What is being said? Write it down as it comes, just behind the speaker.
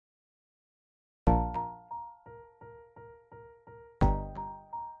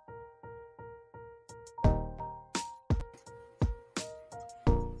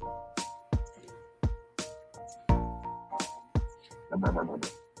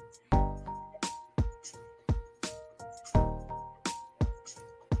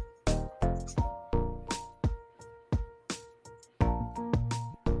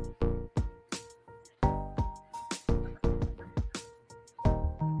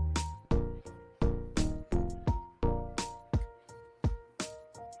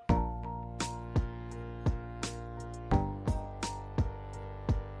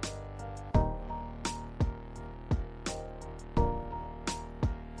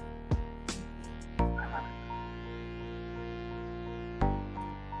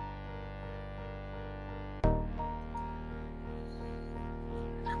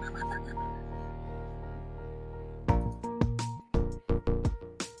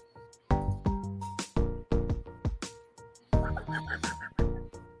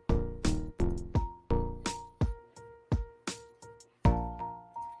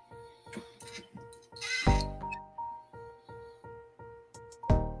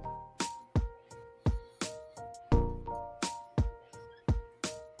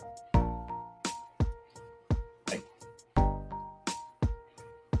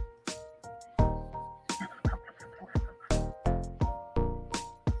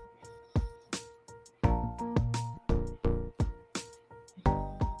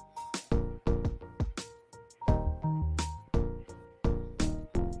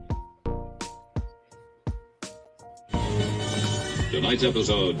Tonight's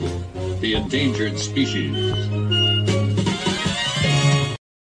episode, The Endangered Species.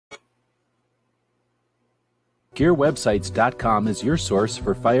 GearWebsites.com is your source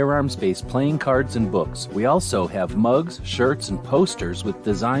for firearms-based playing cards and books. We also have mugs, shirts, and posters with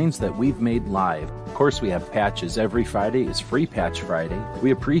designs that we've made live. Of course, we have patches. Every Friday is Free Patch Friday.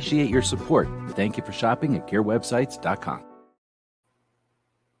 We appreciate your support. Thank you for shopping at GearWebsites.com.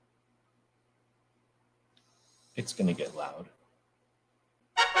 It's going to get loud.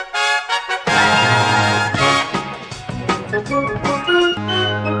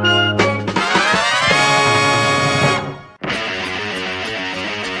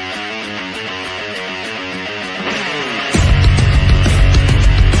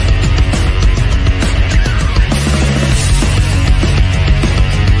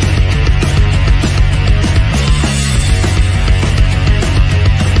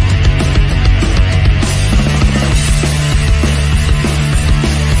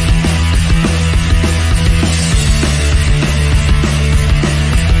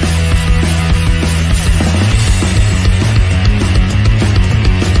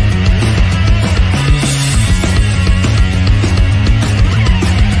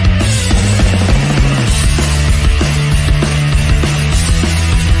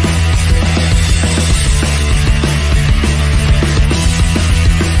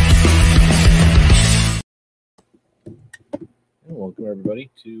 Welcome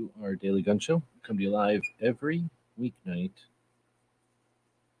everybody to our Daily Gun Show. Come to you live every weeknight.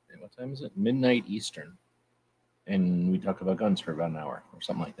 What time is it? Midnight Eastern. And we talk about guns for about an hour or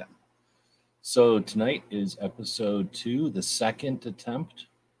something like that. So tonight is episode 2, the second attempt,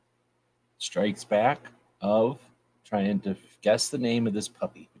 strikes back, of trying to guess the name of this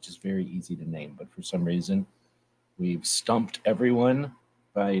puppy, which is very easy to name, but for some reason we've stumped everyone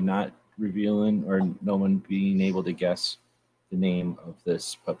by not revealing or no one being able to guess the name of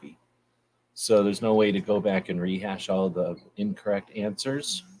this puppy. So there's no way to go back and rehash all the incorrect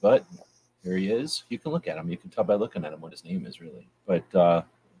answers, but here he is. You can look at him. You can tell by looking at him what his name is, really. But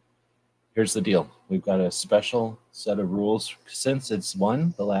here's the deal. We've got a special set of rules since it's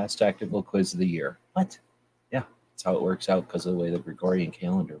the last tactical quiz of the year. What? Yeah, that's how it works out because of the way the Gregorian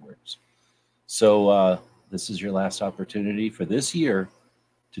calendar works. So this is your last opportunity for this year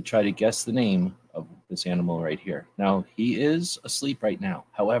to try to guess the name of this animal right here. Now, he is asleep right now.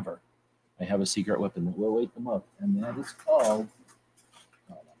 However, I have a secret weapon that will wake him up, and that is called...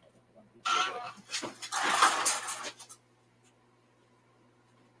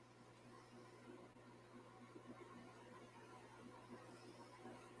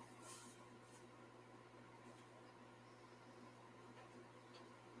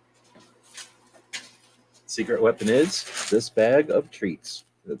 Secret weapon is this bag of treats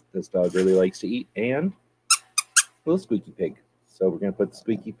that this dog really likes to eat, and a little squeaky pig. So we're going to put the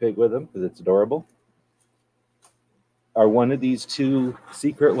squeaky pig with him because it's adorable. Are one of these two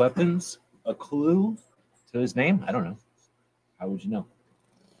secret weapons a clue to his name? I don't know. How would you know?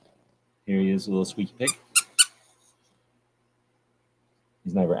 Here he is, a little squeaky pig.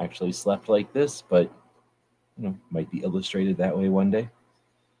 He's never actually slept like this, but might be illustrated that way one day.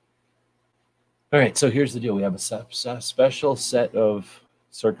 All right, so here's the deal. We have a special set of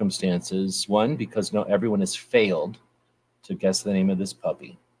circumstances. One, because everyone has failed to guess the name of this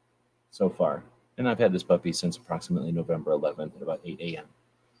puppy so far. And I've had this puppy since approximately November 11th at about 8 a.m.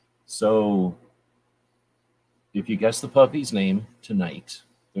 So if you guess the puppy's name tonight,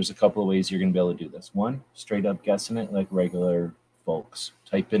 there's a couple of ways you're going to be able to do this. One, straight up guessing it like regular folks.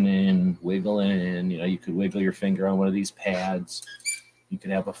 Typing in, wiggling, you could wiggle your finger on one of these pads. You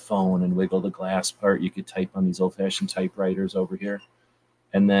could have a phone and wiggle the glass part. You could type on these old-fashioned typewriters over here.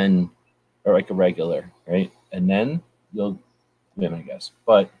 And then, or like a regular, right? And then you'll win, I guess.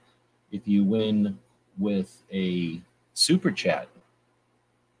 But if you win with a super chat,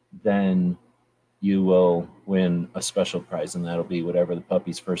 then you will win a special prize, and that'll be whatever the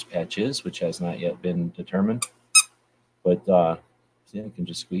puppy's first patch is, which has not yet been determined. But see, I can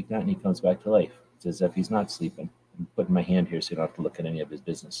just squeak that, and he comes back to life. It's as if he's not sleeping. I'm putting my hand here so you don't have to look at any of his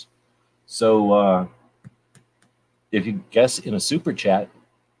business. So if you guess in a super chat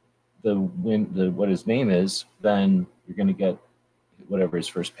what his name is, then you're going to get whatever his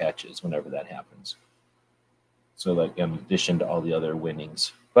first patch is whenever that happens. So like in addition to all the other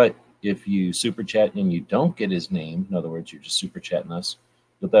winnings. But if you super chat and you don't get his name, in other words, you're just super chatting us,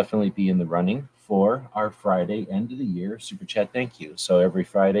 you'll definitely be in the running for our Friday end of the year super chat thank you. So every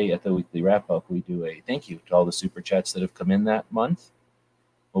Friday at the weekly wrap up, we do a thank you to all the super chats that have come in that month.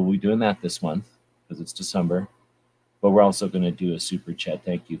 Well, we'll be doing that this month because it's December. But we're also going to do a super chat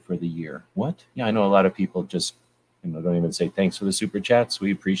thank you for the year. What? Yeah, I know a lot of people just don't even say thanks for the super chats.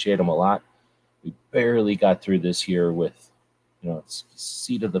 We appreciate them a lot. We barely got through this year with, it's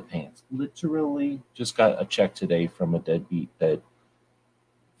seat of the pants. Literally just got a check today from a deadbeat that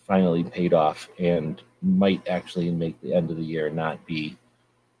finally paid off and might actually make the end of the year not be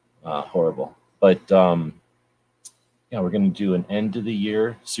horrible. But yeah, we're going to do an end of the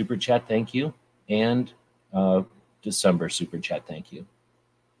year super chat thank you and December super chat thank you.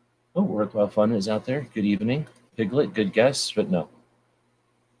 Oh, Worthwhile Fun is out there. Good evening. Piglet, good guess, but no.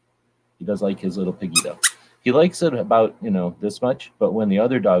 He does like his little piggy, though. He likes it about, this much, but when the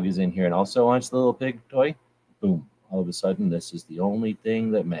other dog is in here and also wants the little pig toy, boom, all of a sudden, this is the only thing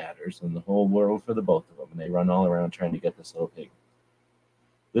that matters in the whole world for the both of them, and they run all around trying to get this little pig.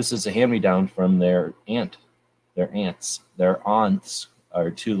 This is a hand-me-down from their aunt. Their aunts. Their aunts are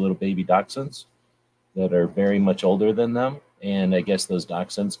two little baby dachshunds that are very much older than them, and I guess those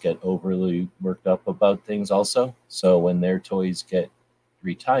dachshunds get overly worked up about things also. So when their toys get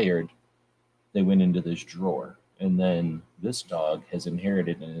retired, they went into this drawer. And then this dog has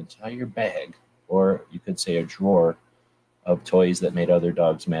inherited an entire bag, or you could say a drawer, of toys that made other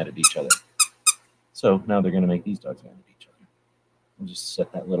dogs mad at each other. So now they're going to make these dogs mad at each other. I'll just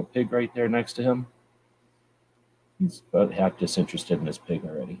set that little pig right there next to him. He's about half disinterested in his pig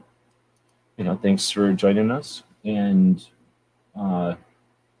already. Thanks for joining us. And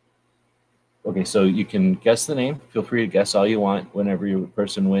okay, so you can guess the name. Feel free to guess all you want. Whenever your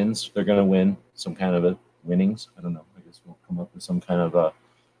person wins, they're going to win some kind of a winnings. I don't know. I guess we'll come up with some kind of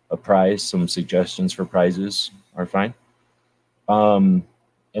a prize. Some suggestions for prizes are fine. And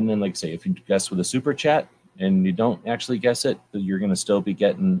then, like I say, if you guess with a super chat and you don't actually guess it, you're going to still be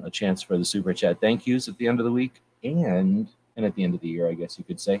getting a chance for the super chat thank yous at the end of the week and at the end of the year, I guess you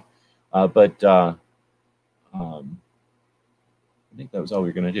could say. I think that was all we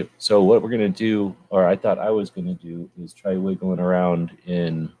were going to do. So what we're going to do, or I thought I was going to do, is try wiggling around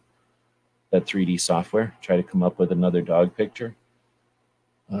in that 3D software, try to come up with another dog picture.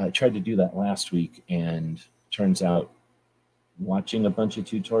 I tried to do that last week, and turns out watching a bunch of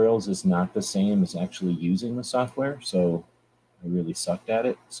tutorials is not the same as actually using the software, so I really sucked at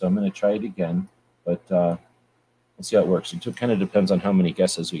it. So I'm going to try it again, but we'll see how it works. It kind of depends on how many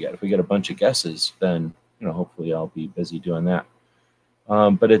guesses we get. If we get a bunch of guesses, then hopefully I'll be busy doing that.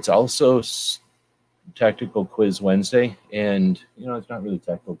 But it's also Tactical Quiz Wednesday, and it's not really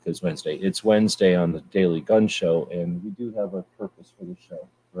Tactical Quiz Wednesday. It's Wednesday on the Daily Gun Show, and we do have a purpose for the show.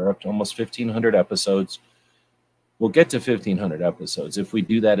 We're up to almost 1,500 episodes. We'll get to 1,500 episodes. If we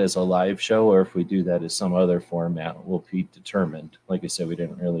do that as a live show or if we do that as some other format will be determined. Like I said, we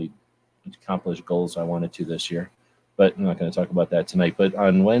didn't really accomplish goals I wanted to this year, but I'm not going to talk about that tonight. But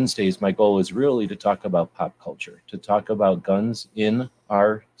on Wednesdays, my goal is really to talk about pop culture, to talk about guns in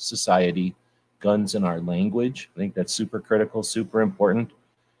our society, guns in our language. I think that's super critical, super important.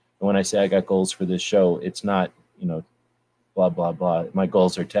 And when I say I got goals for this show, it's not, blah, blah, blah. My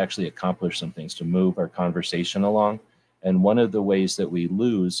goals are to actually accomplish some things, to move our conversation along. And one of the ways that we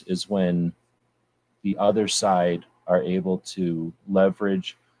lose is when the other side are able to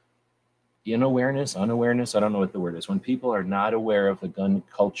leverage unawareness, I don't know what the word is. When people are not aware of the gun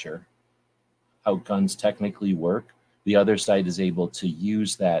culture, how guns technically work, the other side is able to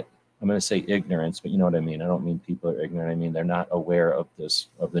use that I'm going to say ignorance, but you know what I mean. I don't mean people are ignorant. I mean they're not aware of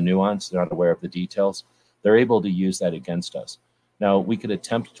the nuance. They're not aware of the details. They're able to use that against us. Now, we could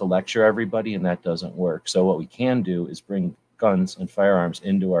attempt to lecture everybody, and that doesn't work. So what we can do is bring guns and firearms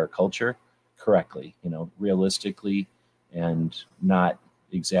into our culture correctly, realistically, and not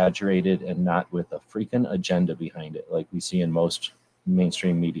exaggerated, and not with a freaking agenda behind it like we see in most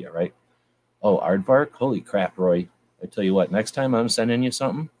mainstream media, right? Oh, Aardvark? Holy crap, Roy. I tell you what, next time I'm sending you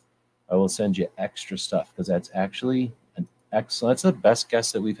something, I will send you extra stuff, because that's actually an excellent, that's the best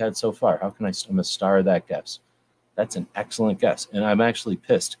guess that we've had so far. How can I'm a star of that guess? That's an excellent guess. And I'm actually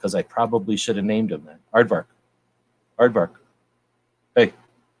pissed because I probably should have named him that. Aardvark. Aardvark. Hey,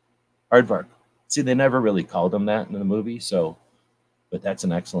 Aardvark. See, they never really called him that in the movie, but that's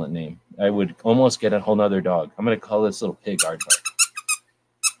an excellent name. I would almost get a whole nother dog. I'm going to call this little pig Aardvark.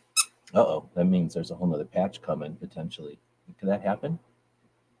 Uh-oh, that means there's a whole nother patch coming, potentially. Could that happen?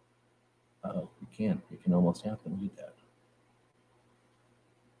 Uh-oh, it can. It can almost happen. Look at that.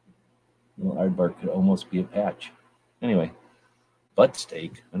 Little Aardvark could almost be a patch. Anyway, butt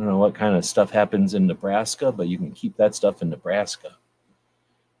steak. I don't know what kind of stuff happens in Nebraska, but you can keep that stuff in Nebraska.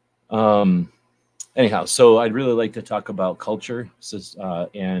 Anyhow, so I'd really like to talk about culture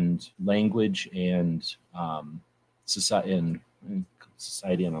and language and society.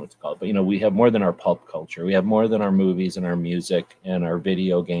 I don't know what to call it, but we have more than our pulp culture. We have more than our movies and our music and our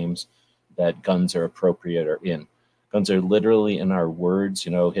video games that guns are appropriate or in. Guns are literally in our words,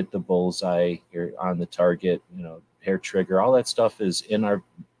 hit the bullseye, you're on the target, hair trigger, all that stuff is in our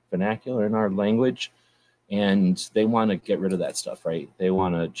vernacular, in our language, and they want to get rid of that stuff, right? They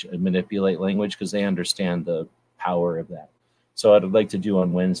want to manipulate language because they understand the power of that. So what I'd like to do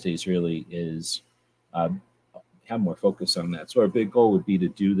on Wednesdays really is have more focus on that. So our big goal would be to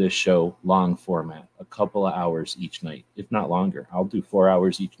do this show long format, a couple of hours each night, if not longer. I'll do 4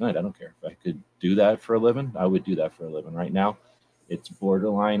 hours each night. I don't care. If I could do that for a living, I would do that for a living. Right now, it's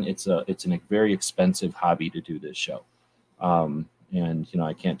borderline. It's a very expensive hobby to do this show. And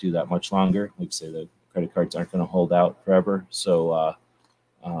I can't do that much longer. Like I say, the credit cards aren't going to hold out forever. So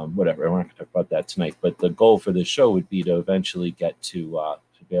whatever, we're not going to talk about that tonight. But the goal for this show would be to eventually get to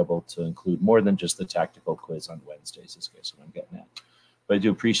be able to include more than just the tactical quiz on Wednesdays. Is what I'm getting at. But I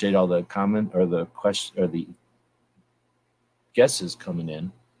do appreciate all the comment or the question or the guesses coming in.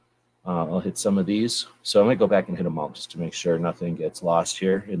 I'll hit some of these. So I'm going to go back and hit them all just to make sure nothing gets lost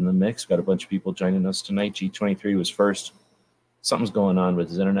here in the mix. Got a bunch of people joining us tonight. G23 was first. Something's going on with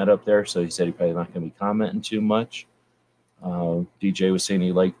his internet up there, so he said he's probably not going to be commenting too much. DJ was saying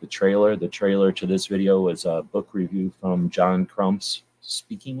he liked the trailer. The trailer to this video was a book review from John Crump's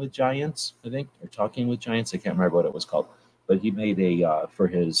Speaking with Giants, I think, or Talking with Giants. I can't remember what it was called. But he made a, for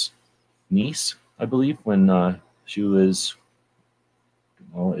his niece, I believe, when she was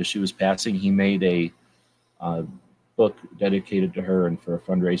passing, he made a book dedicated to her and for a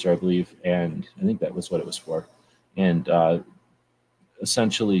fundraiser, I believe. And I think that was what it was for. And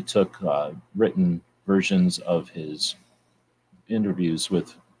essentially took written versions of his interviews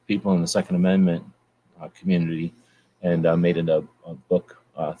with people in the Second Amendment community and made it a book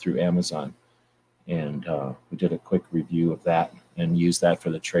through Amazon. And we did a quick review of that and used that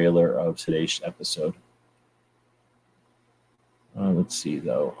for the trailer of today's episode. Let's see,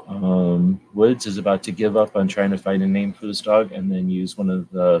 though. Woods is about to give up on trying to find a name for this dog and then use one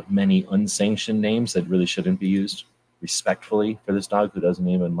of the many unsanctioned names that really shouldn't be used respectfully for this dog who doesn't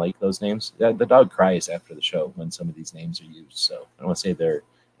even like those names. The dog cries after the show when some of these names are used. So I don't want to say they're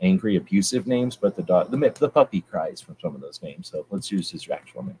angry, abusive names, but the puppy cries from some of those names. So let's use his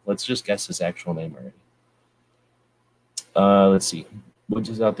actual name. Let's just guess his actual name already. Let's see. Woods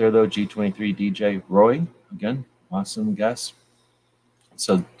is out there, though. G23 DJ Roy. Again, awesome guess.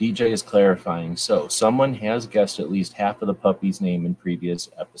 So DJ is clarifying. So someone has guessed at least half of the puppy's name in previous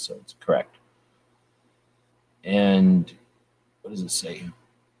episodes. Correct. And what does it say?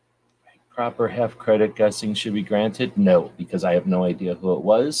 Proper half credit guessing should be granted? No, because I have no idea who it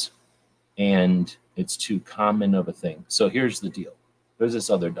was, and it's too common of a thing. So here's the deal. There's this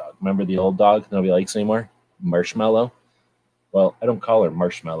other dog. Remember the old dog nobody likes anymore? Marshmallow? Well, I don't call her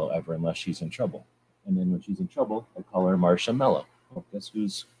Marshmallow ever unless she's in trouble. And then when she's in trouble, I call her Marshmallow. Well, guess who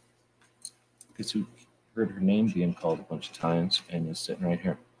heard her name being called a bunch of times and is sitting right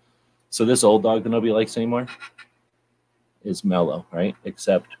here. So this old dog that nobody likes anymore is Mellow, right?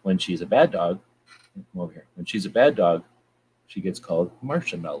 Except when she's a bad dog, come over here. When she's a bad dog, she gets called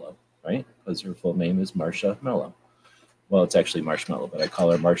Marshmallow, right? Because her full name is Marsha Mello. Well, it's actually Marshmallow, but I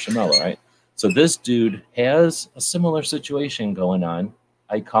call her Marshmallow, right? So this dude has a similar situation going on.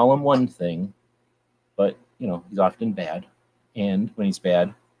 I call him one thing, but he's often bad. And when he's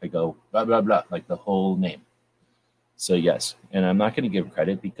bad, I go blah, blah, blah, like the whole name. So yes, and I'm not going to give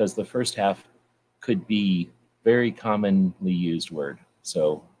credit because the first half could be very commonly used word.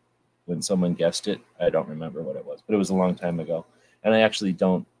 So when someone guessed it, I don't remember what it was, but it was a long time ago. And I actually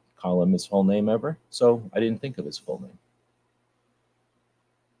don't call him his full name ever, so I didn't think of his full name.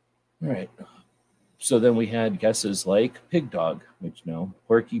 All right. So then we had guesses like Pig Dog, which no.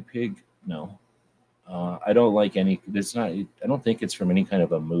 Porky Pig, no. I don't like any. It's not. I don't think it's from any kind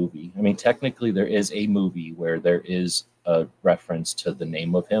of a movie. I mean, technically, there is a movie where there is a reference to the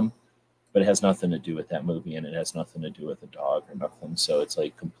name of him, but it has nothing to do with that movie, and it has nothing to do with a dog or nothing. So it's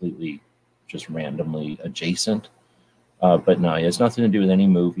like completely, just randomly adjacent. But no, it has nothing to do with any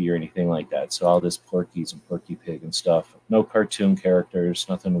movie or anything like that. So all this Porky's and Porky Pig and stuff. No cartoon characters,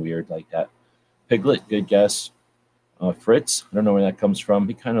 nothing weird like that. Piglet, good guess. Fritz, I don't know where that comes from.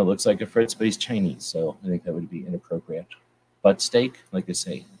 He kind of looks like a Fritz, but he's Chinese, so I think that would be inappropriate. Butt steak, like I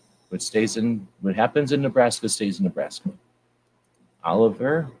say, what happens in Nebraska stays in Nebraska.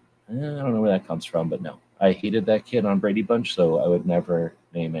 Oliver, I don't know where that comes from, but no. I hated that kid on Brady Bunch, so I would never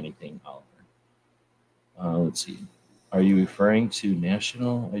name anything Oliver. Let's see. Are you referring to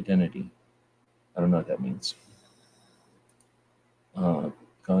national identity? I don't know what that means.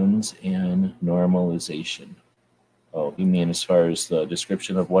 Guns and normalization. Oh, you mean as far as the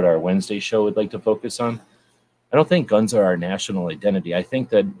description of what our Wednesday show would like to focus on? I don't think guns are our national identity. I think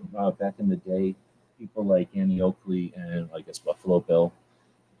that back in the day, people like Annie Oakley and I guess Buffalo Bill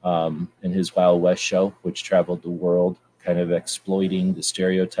and his Wild West show, which traveled the world, kind of exploiting the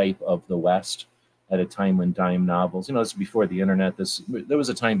stereotype of the West at a time when dime novels, this is before the internet. There was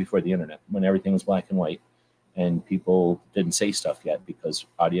a time before the internet when everything was black and white and people didn't say stuff yet because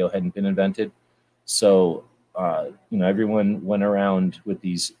audio hadn't been invented. So, everyone went around with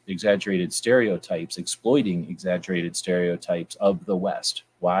these exaggerated stereotypes, exploiting exaggerated stereotypes of the West.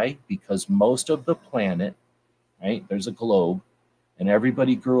 Why? Because most of the planet, right, there's a globe, and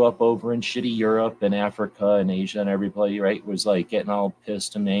everybody grew up over in shitty Europe and Africa and Asia, and everybody, right, was like getting all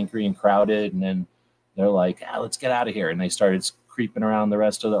pissed and angry and crowded, and then they're like, let's get out of here. And they started creeping around the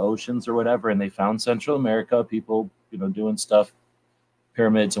rest of the oceans or whatever, and they found Central America, people, doing stuff,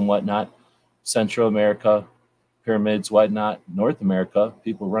 pyramids and whatnot. Central America, pyramids, whatnot. North America,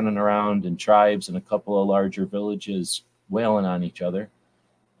 people running around in tribes and a couple of larger villages wailing on each other.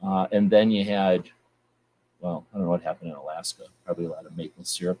 And then you had, I don't know what happened in Alaska, probably a lot of maple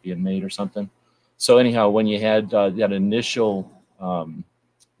syrup being made or something. So anyhow, when you had that initial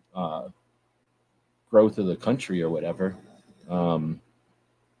growth of the country or whatever, I don't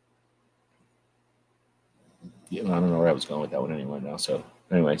know where I was going with that one anyway now. So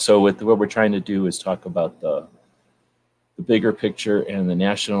anyway, so with what we're trying to do is talk about the bigger picture and the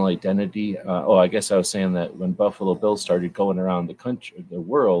national identity. I guess I was saying that when Buffalo Bill started going around the country, the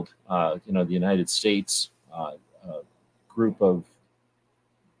world, the United States, a group of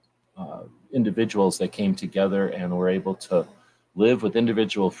individuals that came together and were able to live with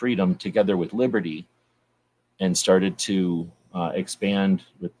individual freedom together with liberty and started to expand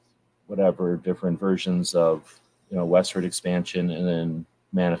with whatever different versions of, westward expansion and then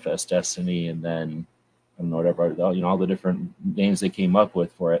manifest destiny and then I don't know, whatever, all the different names they came up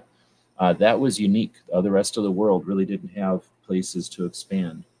with for it. That was unique. The rest of the world really didn't have places to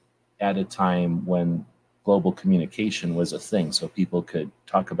expand at a time when global communication was a thing, so people could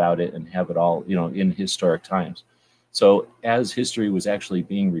talk about it and have it all, in historic times. So as history was actually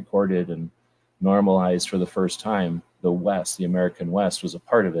being recorded and normalized for the first time, the West, the American West, was a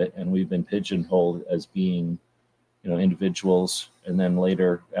part of it, and we've been pigeonholed as being individuals. And then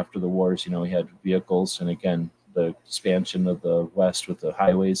later after the wars, we had vehicles. And again, the expansion of the West with the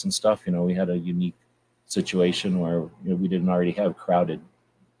highways and stuff, we had a unique situation where we didn't already have crowded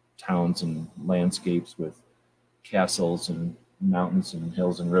towns and landscapes with castles and mountains and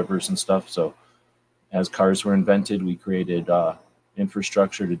hills and rivers and stuff. So as cars were invented, we created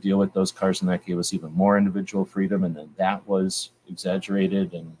infrastructure to deal with those cars, and that gave us even more individual freedom. And then that was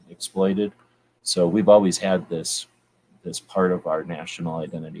exaggerated and exploited. So we've always had this part of our national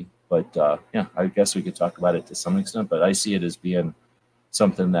identity. But I guess we could talk about it to some extent, but I see it as being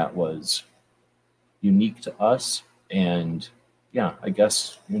something that was unique to us. And I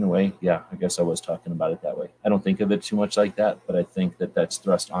guess in a way, I guess I was talking about it that way. I don't think of it too much like that, but I think that that's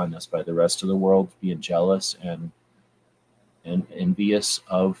thrust on us by the rest of the world being jealous and envious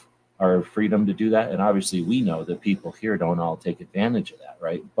of our freedom to do that. And obviously we know that people here don't all take advantage of that,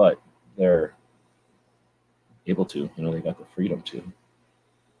 right? But they're able to, they got the freedom to.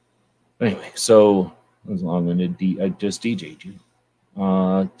 Anyway, so it was long-winded. I just DJ'd you.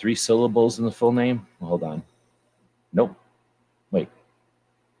 3 syllables in the full name. Hold on. Nope. Wait.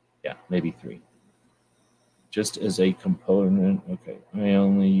 Yeah, maybe 3. Just as a component. Okay, I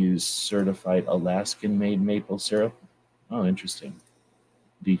only use certified Alaskan-made maple syrup. Oh, interesting.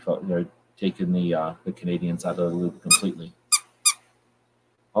 Default. They're taking the Canadians out of the loop completely.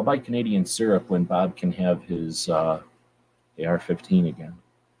 I'll buy Canadian syrup when Bob can have his AR-15 again.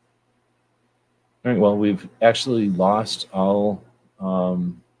 All right. Well, we've actually lost all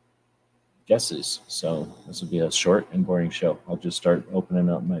guesses, so this will be a short and boring show. I'll just start opening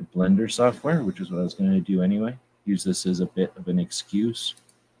up my Blender software, which is what I was going to do anyway. Use this as a bit of an excuse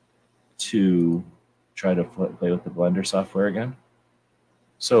to try to play with the Blender software again.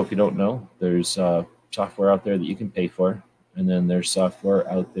 So if you don't know, there's software out there that you can pay for, and then there's software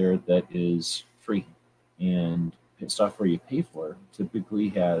out there that is free. And software you pay for typically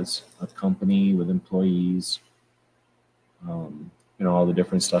has a company with employees, all the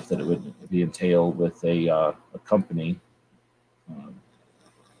different stuff that it would be entail with a company,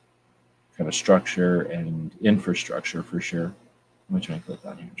 kind of structure and infrastructure for sure. I'm going to try and click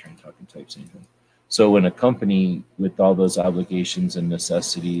on here and try and talk and type same thing. So when a company with all those obligations and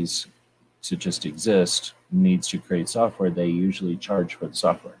necessities to just exist needs to create software, they usually charge for the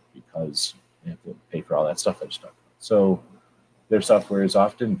software because they have to pay for all that stuff I just talked about. So their software is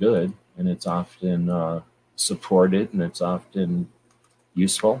often good, and it's often supported, and it's often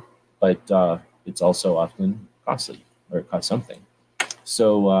useful, but it's also often costly, or it costs something.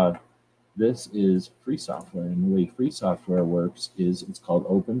 So this is free software, and the way free software works is it's called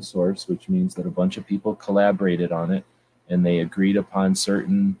open source, which means that a bunch of people collaborated on it, and they agreed upon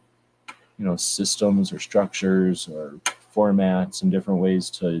certain systems or structures or formats and different ways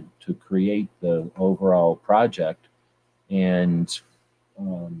to create the overall project. And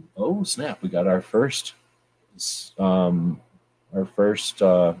oh snap, we got our first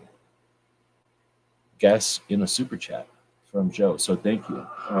guess in a super chat from Joe. So thank you.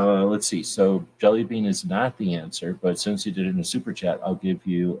 Let's see. So Jelly Bean is not the answer, but since you did it in a super chat, I'll give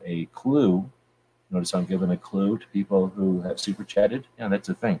you a clue. Notice I'm giving a clue to people who have super chatted. Yeah, that's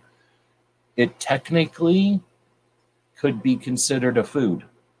a thing. It technically could be considered a food.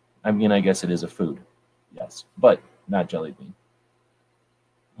 I mean, I guess it is a food. Yes, but not Jelly Bean.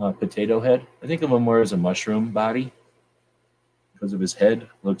 Potato head. I think of him more as a mushroom body because of his head.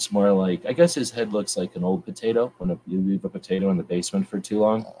 Looks more like, I guess his head looks like an old potato when you leave a potato in the basement for too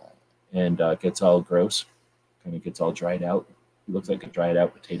long and gets all gross, kind of gets all dried out. He looks like a dried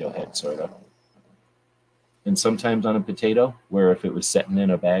out potato head, sort of. And sometimes on a potato, where if it was sitting in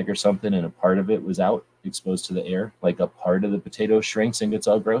a bag or something and a part of it was out, exposed to the air, like a part of the potato shrinks and gets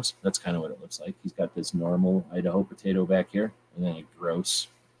all gross. That's kind of what it looks like. He's got this normal Idaho potato back here, and then a gross,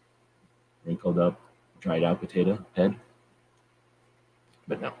 wrinkled up, dried out potato head.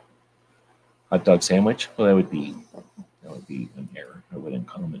 But no. Hot dog sandwich? Well, that would be an error. I wouldn't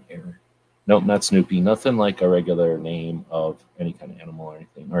call him an error. Nope, not Snoopy. Nothing like a regular name of any kind of animal or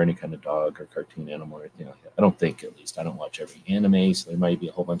anything, or any kind of dog or cartoon animal or anything like that. I don't think, at least. I don't watch every anime, so there might be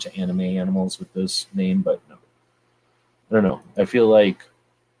a whole bunch of anime animals with this name, but no. I don't know. I feel like,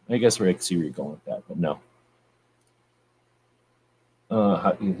 I guess I see where you're going with that, but no.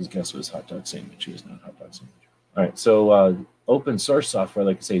 His guess was hot dog sandwich. He was not hot dog sandwich. All right, so open source software,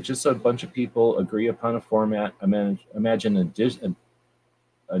 like I say, just a bunch of people agree upon a format. Imagine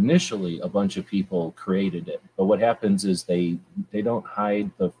initially a bunch of people created it, but what happens is they don't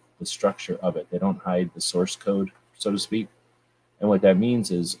hide the structure of it. They don't hide the source code, so to speak. And what that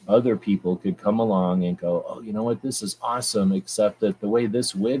means is other people could come along and go, oh, you know what, this is awesome, except that the way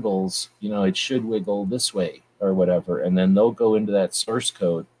this wiggles, it should wiggle this way or whatever. And then they'll go into that source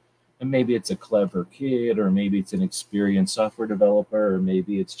code, and maybe it's a clever kid, or maybe it's an experienced software developer, or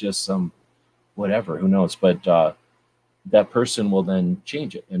maybe it's just some whatever, who knows. But that person will then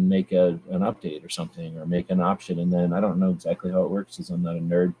change it and make an update or something, or make an option. And then I don't know exactly how it works because I'm not a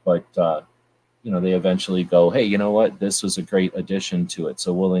nerd, but they eventually go, hey, you know what? This was a great addition to it,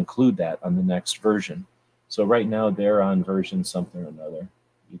 so we'll include that on the next version. So right now they're on version something or another.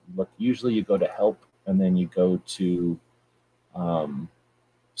 Usually you go to help, and then you go to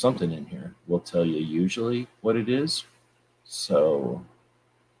something in here. We'll tell you usually what it is. So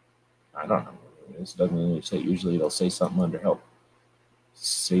I don't know. It doesn't really say. Usually it'll say something under help.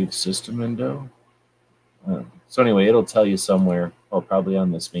 Save system window. So anyway, it'll tell you somewhere. Oh, probably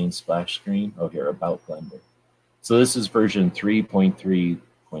on this main splash screen. Oh, here, about Blender. So this is version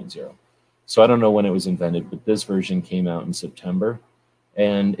 3.3.0. So I don't know when it was invented, but this version came out in September,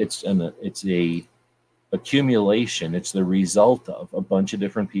 and it's a accumulation. It's the result of a bunch of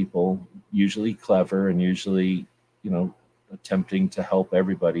different people, usually clever and usually attempting to help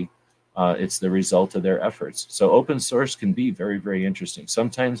everybody, It's the result of their efforts. So open source can be very, very interesting.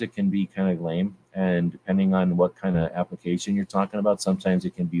 Sometimes it can be kind of lame, and depending on what kind of application you're talking about, sometimes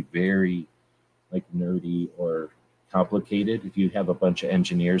it can be very like nerdy or complicated. If you have a bunch of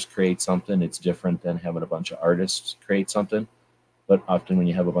engineers create something, it's different than having a bunch of artists create something. But often when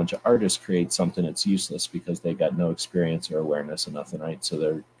you have a bunch of artists create something, it's useless because they got no experience or awareness of nothing, right?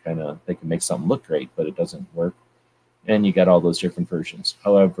 So they can make something look great, but it doesn't work. And you got all those different versions.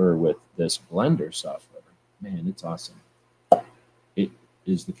 However, with this Blender software, man, it's awesome. It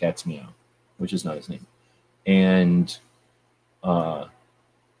is the cat's meow, which is not his name. And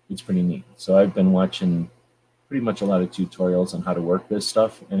it's pretty neat. So I've been watching pretty much a lot of tutorials on how to work this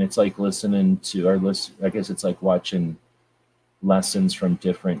stuff. And it's like listening to I guess it's like watching lessons from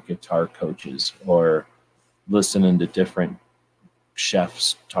different guitar coaches, or listening to different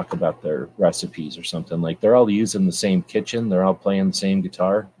chefs talk about their recipes or something. Like they're all using the same kitchen, they're all playing the same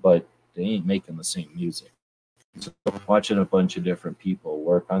guitar, but they ain't making the same music. So watching a bunch of different people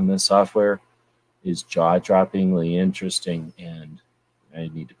work on this software is jaw-droppingly interesting, and I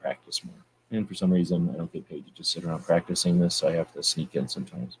need to practice more. And for some reason, I don't get paid to just sit around practicing this, so I have to sneak in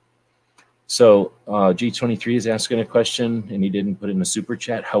sometimes. So G23 is asking a question, and he didn't put in a super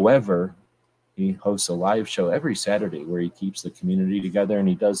chat. However, he hosts a live show every Saturday where he keeps the community together, and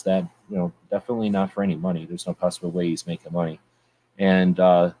he does that, definitely not for any money. There's no possible way he's making money. And,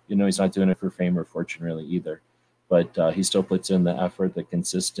 he's not doing it for fame or fortune really either. But he still puts in the effort, the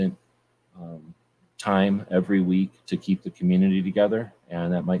consistent time every week to keep the community together.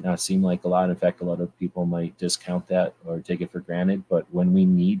 And that might not seem like a lot. In fact, a lot of people might discount that or take it for granted. But when we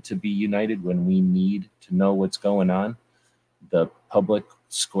need to be united, when we need to know what's going on, the public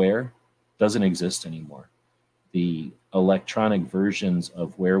square doesn't exist anymore. The electronic versions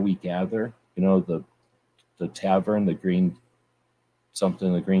of where we gather, the tavern, the Green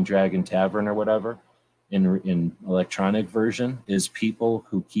Dragon Tavern or whatever, in electronic version is people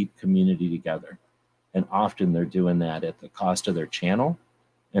who keep community together. And often they're doing that at the cost of their channel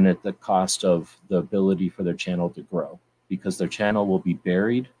and at the cost of the ability for their channel to grow, because their channel will be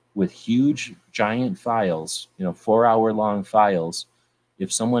buried with huge, giant files, 4-hour-long files.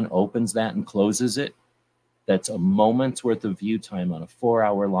 If someone opens that and closes it, that's a moment's worth of view time on a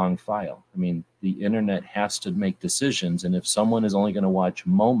 4-hour-long file. I mean, the internet has to make decisions, and if someone is only going to watch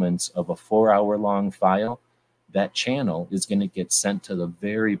moments of a 4-hour-long file, that channel is going to get sent to the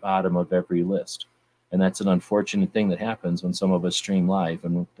very bottom of every list. And that's an unfortunate thing that happens when some of us stream live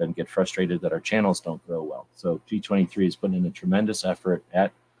and then get frustrated that our channels don't grow well. So G23 is putting in a tremendous effort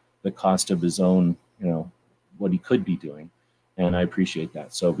at the cost of his own, what he could be doing. And I appreciate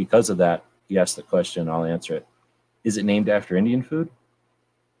that. So because of that, he asked the question, I'll answer it. Is it named after Indian food?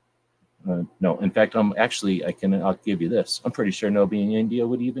 No. In fact, I'll give you this. I'm pretty sure nobody in India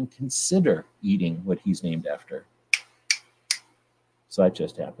would even consider eating what he's named after. So that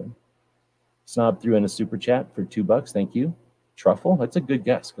just happened. Snob threw in a super chat for $2. Thank you. Truffle? That's a good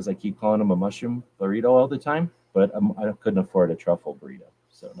guess because I keep calling him a mushroom burrito all the time, but I couldn't afford a truffle burrito,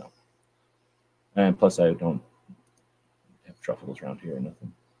 so no. And plus, I don't have truffles around here or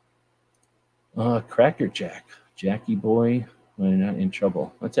nothing. Cracker Jack. Jackie boy, when you're not in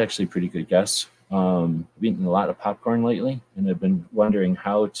trouble. That's actually a pretty good guess. I've eaten a lot of popcorn lately, and I've been wondering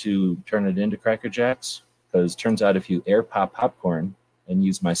how to turn it into Cracker Jacks, because it turns out if you air pop popcorn and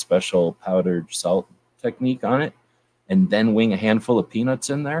use my special powdered salt technique on it, and then wing a handful of peanuts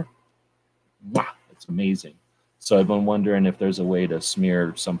in there, wow, it's amazing. So I've been wondering if there's a way to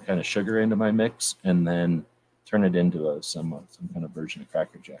smear some kind of sugar into my mix and then turn it into some kind of version of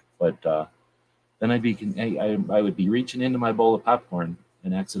Cracker Jack. But then I would be reaching into my bowl of popcorn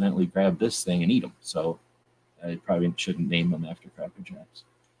and accidentally grab this thing and eat them. So I probably shouldn't name them after Cracker Jacks.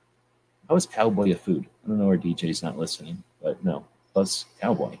 How is cowboy a food? I don't know where DJ's not listening, but no. Plus,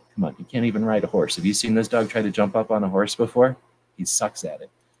 cowboy, come on, you can't even ride a horse. Have you seen this dog try to jump up on a horse before? He sucks at it.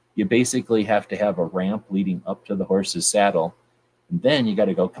 You basically have to have a ramp leading up to the horse's saddle, and then you got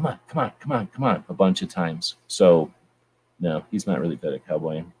to go, come on, come on, come on, come on, a bunch of times. So, no, he's not really good at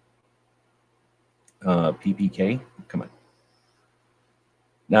cowboying. PPK, come on.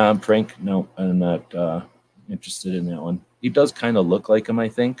 Nah, Frank, no, I'm not interested in that one. He does kind of look like him, I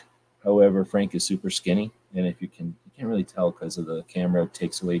think. However, Frank is super skinny, and if you can't really tell because of the camera, it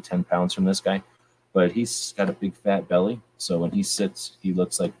takes away 10 pounds from this guy. But he's got a big fat belly, so when he sits, he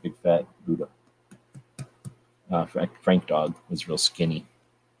looks like big fat Buddha. Frank dog was real skinny,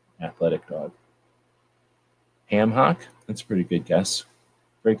 athletic dog. Ham hock, that's a pretty good guess.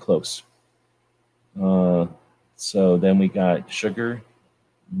 Very close. So then we got sugar,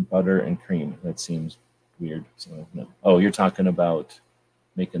 butter, and cream. That seems weird. So no. Oh, you're talking about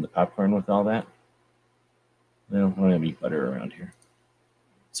making the popcorn with all that. I don't have any butter around here.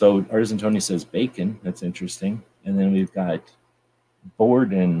 So Artisan Tony says bacon. That's interesting. And then we've got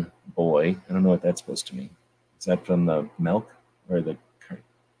Borden Boy. I don't know what that's supposed to mean. Is that from the milk or the...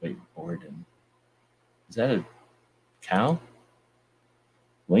 Wait, Borden. Is that a cow?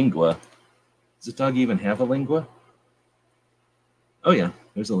 Lingua. Does the dog even have a lingua? Oh yeah,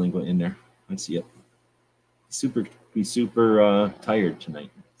 there's a lingua in there. I see it. Be super tired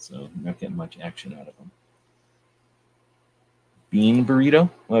tonight, so I'm not getting much action out of him. Bean burrito?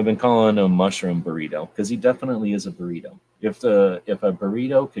 Well, I've been calling him mushroom burrito because he definitely is a burrito. If a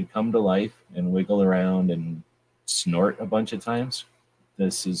burrito could come to life and wiggle around and snort a bunch of times,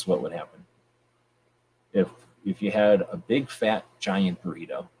 this is what would happen. If you had a big fat giant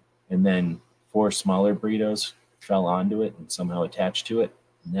burrito and then 4 smaller burritos fell onto it and somehow attached to it,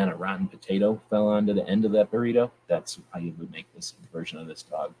 and then a rotten potato fell onto the end of that burrito, that's how you would make this version of this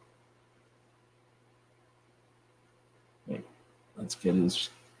dog. Wait, let's get his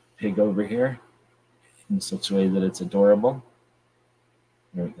pig over here in such a way that it's adorable.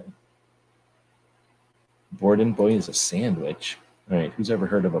 There we go. Borden Boy is a sandwich. All right, who's ever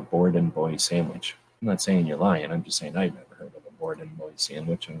heard of a Borden Boy sandwich? I'm not saying you're lying. I'm just saying I've never heard of a Borden Boy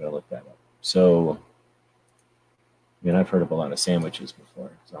sandwich. I'm going to look that up. So, I mean, I've heard of a lot of sandwiches before.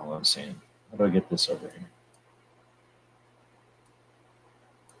 That's all I'm saying. How do I get this over here?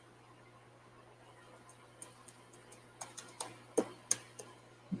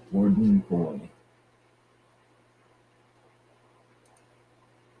 Borden Boy.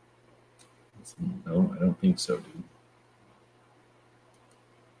 No, I don't think so, dude.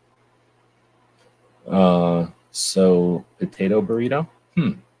 So potato burrito?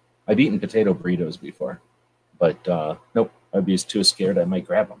 I've eaten potato burritos before, but nope, I'd be too scared. I might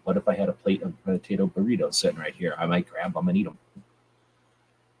grab them. What if I had a plate of potato burritos sitting right here? I might grab them and eat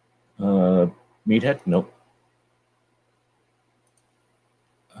them. Meathead? Nope.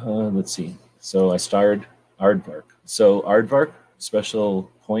 Let's see. So I starred Aardvark. So Aardvark, special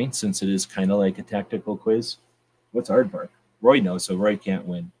point since it is kind of like a tactical quiz. What's Aardvark? Roy knows, so Roy can't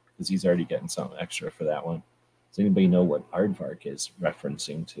win because he's already getting something extra for that one. Does anybody know what Aardvark is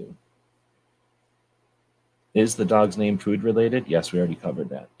referencing to? Is the dog's name food related? Yes, we already covered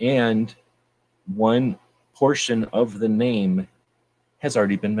that. And one portion of the name has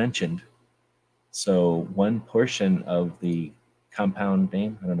already been mentioned. So one portion of the compound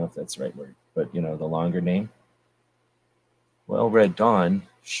name, I don't know if that's the right word, but you know, the longer name. Well, Red Dawn,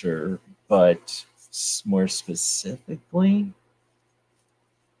 sure, but more specifically.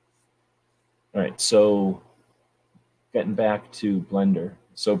 All right, so getting back to Blender.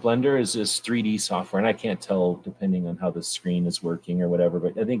 So Blender is this 3D software, and I can't tell depending on how the screen is working or whatever,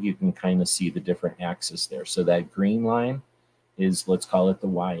 but I think you can kind of see the different axes there. So that green line is, let's call it the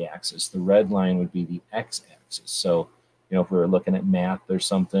y-axis. The red line would be the x-axis. So, you know, if we were looking at math or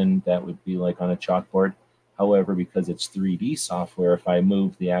something, that would be like on a chalkboard. However, because it's 3D software, if I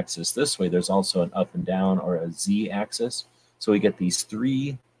move the axis this way, there's also an up and down or a z-axis. So we get these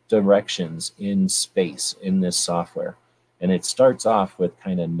 3 directions in space in this software. And it starts off with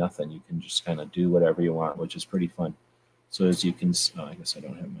kind of nothing. You can just kind of do whatever you want, which is pretty fun. So as you can, I guess I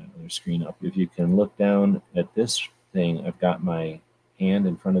don't have my other screen up. If you can look down at this thing, I've got my hand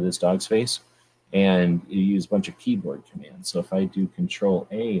in front of this dog's face, and you use a bunch of keyboard commands. So if I do Control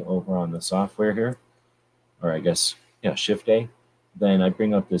A over on the software here, or I guess, yeah, Shift A, then I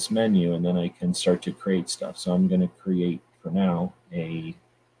bring up this menu, and then I can start to create stuff. So I'm going to create, for now, a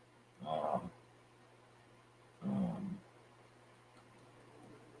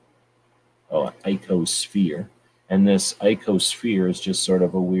icosphere. And this icosphere is just sort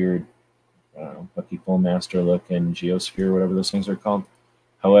of a weird, Bucky Fullmaster looking geosphere, whatever those things are called.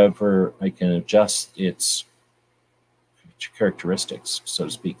 However, I can adjust its characteristics, so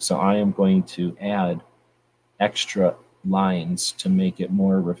to speak. So I am going to add extra lines to make it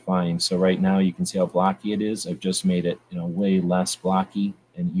more refined. So right now you can see how blocky it is. I've just made it, you know, way less blocky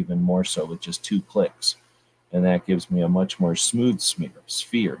and even more so with just 2 clicks. And that gives me a much more smooth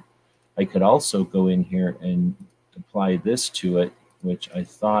sphere. I could also go in here and apply this to it, which I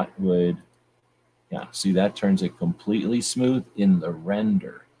thought would, yeah, see, that turns it completely smooth in the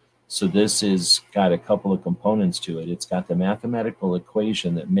render. So this has got a couple of components to it. It's got the mathematical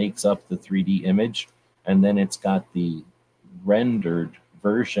equation that makes up the 3D image, and then it's got the rendered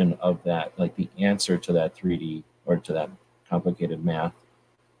version of that, like the answer to that 3D or to that complicated math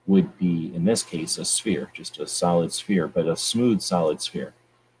would be, in this case, a sphere, just a solid sphere, but a smooth solid sphere.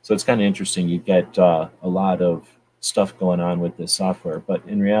 So it's kind of interesting. You get a lot of stuff going on with this software, but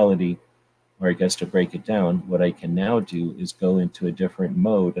in reality, or I guess to break it down, what I can now do is go into a different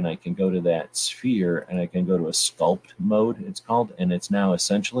mode, and I can go to that sphere, and I can go to a sculpt mode, it's called, and it's now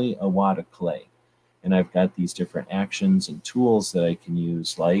essentially a wad of clay. And I've got these different actions and tools that I can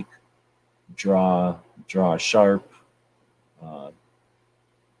use, like draw sharp,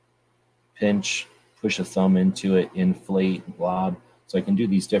 pinch, push a thumb into it, inflate, blob. So I can do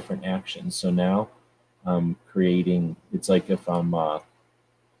these different actions. So now I'm creating, it's like if I'm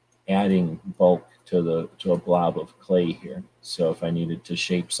adding bulk to a blob of clay here. So if I needed to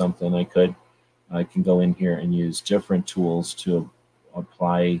shape something, I can go in here and use different tools to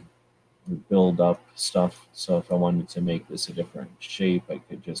apply, build up stuff. So if I wanted to make this a different shape, I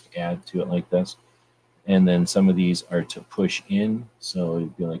could just add to it like this. And then some of these are to push in. So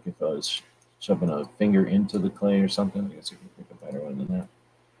it'd be like if I was shoving a finger into the clay or something. I guess I can pick a better one than that.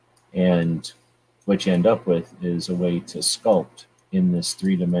 And what you end up with is a way to sculpt in this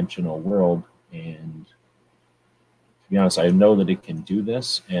three-dimensional world. And to be honest, I know that it can do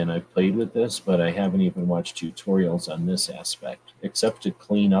this, and I've played with this, but I haven't even watched tutorials on this aspect, except to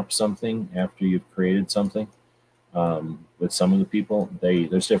clean up something after you've created something. With some of the people,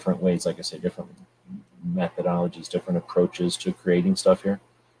 there's different ways, like I said, different methodologies, different approaches to creating stuff here.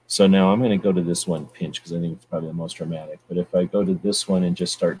 So now I'm going to go to this one, pinch, because I think it's probably the most dramatic. But if I go to this one and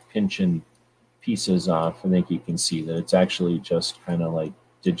just start pinching pieces off, I think you can see that it's actually just kind of like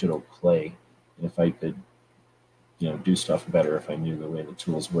digital clay. And if I could, do stuff better, if I knew the way the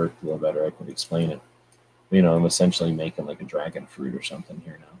tools worked a little better, I could explain it. I'm essentially making like a dragon fruit or something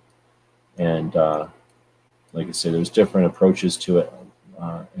here now. And like I said, there's different approaches to it.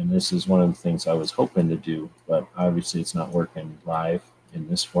 And this is one of the things I was hoping to do, but obviously it's not working live in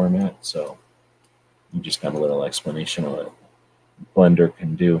this format. So you just got a little explanation of what Blender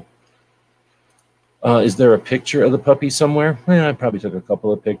can do. Is there a picture of the puppy somewhere? Well, I probably took a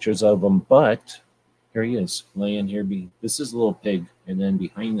couple of pictures of him, but here he is, laying here. This is a little pig, and then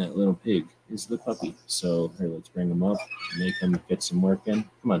behind that little pig is the puppy. So here, let's bring him up, make him get some work in.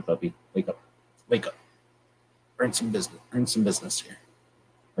 Come on, puppy, wake up, wake up. Earn some business here.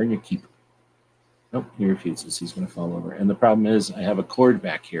 Earn your keep. Nope, he refuses. He's going to fall over. And the problem is I have a cord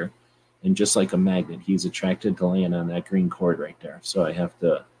back here, and just like a magnet, he's attracted to land on that green cord right there. So I have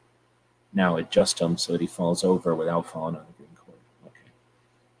to now adjust him so that he falls over without falling on the green cord. Okay.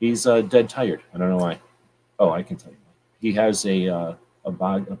 He's dead tired. I don't know why. Oh, I can tell you why. He has a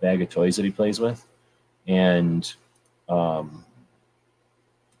bag of toys that he plays with, and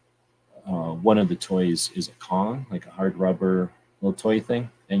one of the toys is a Kong, like a hard rubber little toy thing,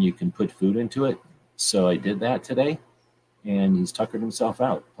 and you can put food into it. So I did that today, and he's tuckered himself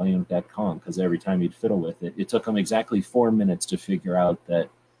out playing with that Kong, because every time he'd fiddle with it, it took him exactly 4 minutes to figure out that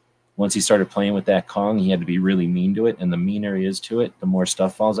once he started playing with that Kong, he had to be really mean to it, and the meaner he is to it, the more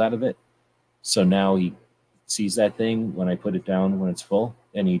stuff falls out of it. So now he sees that thing when I put it down when it's full,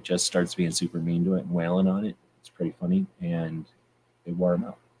 and he just starts being super mean to it and wailing on it. It's pretty funny, and it wore him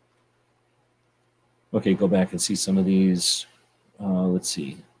out. Okay, go back and see some of these. Let's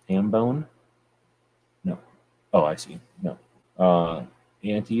see. Ham bone? No. Oh, I see. No.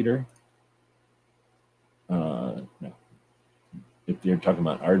 Anteater? No. If you're talking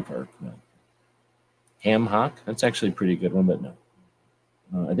about aardvark, no. Ham hock? That's actually a pretty good one, but no.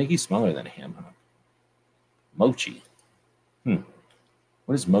 I think he's smaller than a ham hock. Mochi.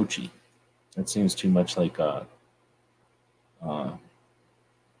 What is mochi? That seems too much like what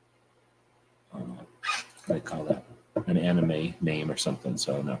do I call that? An anime name or something,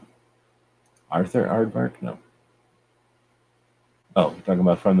 so no. Arthur Aardvark? No. Oh, you're talking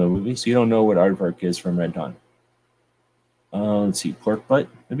about from the movie? So you don't know what Aardvark is from Red Dawn. Let's see, pork butt?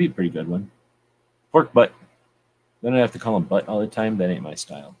 That'd be a pretty good one. Pork butt. Then I have to call him butt all the time. That ain't my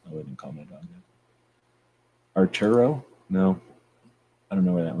style. I wouldn't call my dog that. Arturo? No. I don't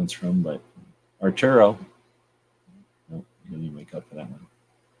know where that one's from, but Arturo. Nope, you didn't even wake up for that one.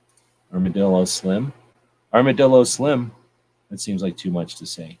 Armadillo Slim? Armadillo Slim? That seems like too much to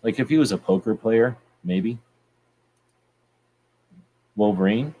say. Like if he was a poker player, maybe.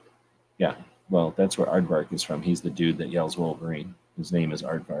 Wolverine? Yeah. Well, that's where Aardvark is from. He's the dude that yells Wolverine. His name is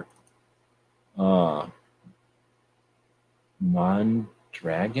Aardvark.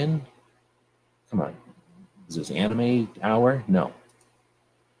 Mondragon? Come on. Is this anime hour? No.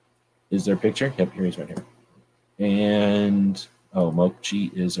 Is there a picture? Yep, here he is right here. And,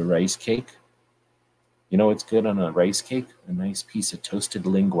 mochi is a rice cake. You know what's good on a rice cake? A nice piece of toasted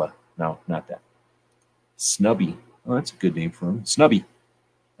lingua. No, not that. Snubby. Oh, that's a good name for him. Snubby.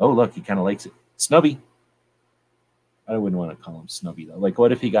 Oh, look, he kind of likes it. Snubby. I wouldn't want to call him Snubby though. Like,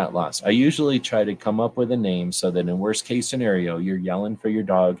 what if he got lost? I usually try to come up with a name so that in worst case scenario, you're yelling for your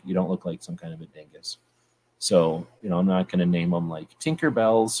dog. You don't look like some kind of a dingus. So, I'm not going to name him like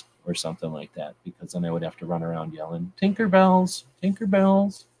Tinkerbells or something like that, because then I would have to run around yelling, Tinkerbells,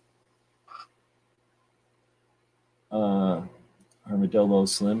 Tinkerbells. Armadillo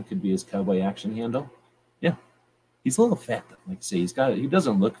Slim could be his cowboy action handle. Yeah. He's a little fat, though. Like I say, he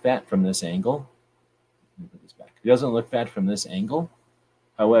doesn't look fat from this angle. Let me put this back. He doesn't look fat from this angle.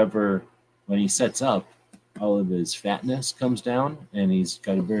 However, when he sets up, all of his fatness comes down, and he's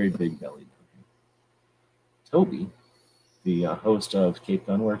got a very big belly. Toby, the host of Cape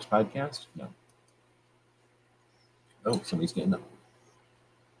Gunworks podcast? No. Oh, somebody's getting up.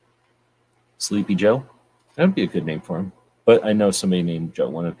 Sleepy Joe? That would be a good name for him. But I know somebody named Joe.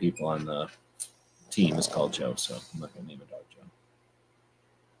 One of the people on the team is called Joe, so I'm not going to name a dog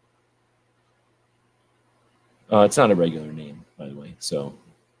Joe. It's not a regular name, by the way, so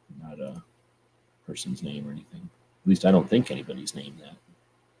not a person's name or anything. At least I don't think anybody's named that.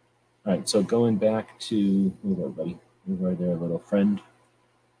 All right, so going back to, move over, buddy. Move over there, little friend.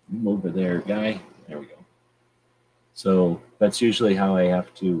 Move over there, guy. There we go. So that's usually how I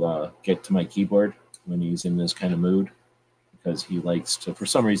have to get to my keyboard when he's in this kind of mood, because he likes to, for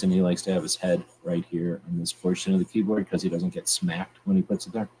some reason, he likes to have his head right here on this portion of the keyboard because he doesn't get smacked when he puts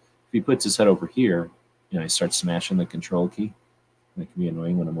it there. If he puts his head over here, I start smashing the control key. That can be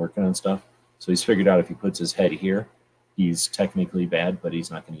annoying when I'm working on stuff. So he's figured out if he puts his head here, he's technically bad, but he's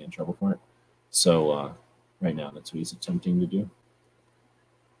not going to get in trouble for it. So right now, that's what he's attempting to do.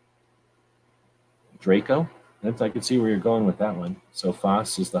 Draco, I can see where you're going with that one. So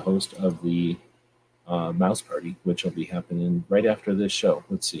Foss is the host of the Mouse Party, which will be happening right after this show.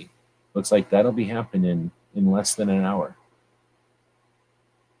 Let's see. Looks like that'll be happening in less than an hour.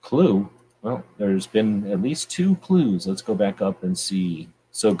 Clue. Well, there's been at least 2 clues. Let's go back up and see.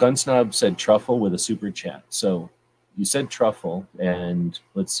 So Gunsnob said truffle with a super chat. So you said truffle, and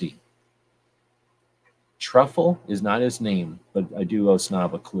let's see. Truffle is not his name, but I do owe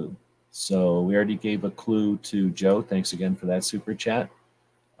Snob a clue. So we already gave a clue to Joe. Thanks again for that super chat.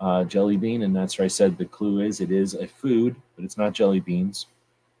 Jelly bean, and that's where I said the clue is it is a food, but it's not jelly beans.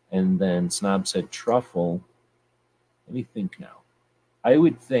 And then Snob said truffle. Let me think now. I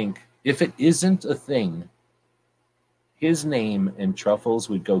would think if it isn't a thing, his name and truffles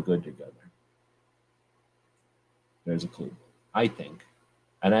would go good together. There's a clue, I think.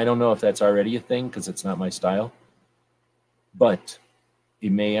 And I don't know if that's already a thing because it's not my style. But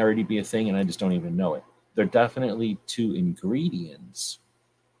it may already be a thing and I just don't even know it. There are definitely 2 ingredients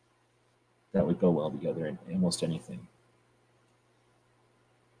that would go well together in almost anything.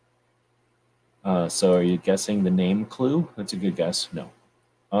 So are you guessing the name clue? That's a good guess. No.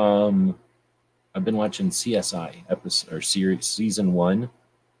 I've been watching CSI episode or series season 1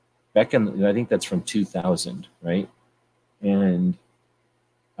 back in, I think that's from 2000, right? And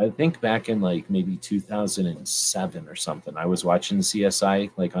I think back in like maybe 2007 or something, I was watching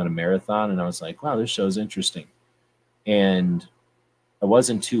CSI like on a marathon, and I was like, wow, this show's interesting. And I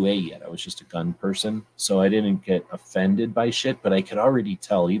wasn't 2A yet. I was just a gun person. So I didn't get offended by shit, but I could already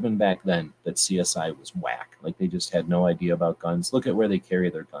tell even back then that CSI was whack. Like they just had no idea about guns. Look at where they carry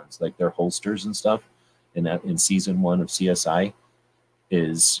their guns, like their holsters and stuff. In season 1 of CSI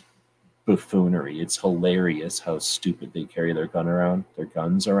is buffoonery. It's hilarious how stupid they carry their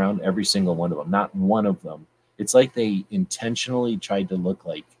guns around, every single one of them. Not one of them. It's like they intentionally tried to look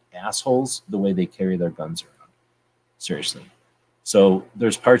like assholes the way they carry their guns around. Seriously. So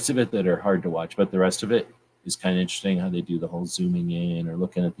there's parts of it that are hard to watch, but the rest of it is kind of interesting how they do the whole zooming in or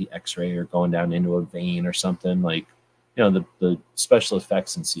looking at the x-ray or going down into a vein or something. Like, the special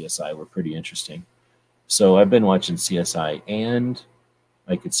effects in CSI were pretty interesting. So I've been watching CSI, and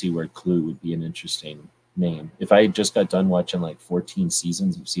I could see where Clue would be an interesting name. If I had just got done watching like 14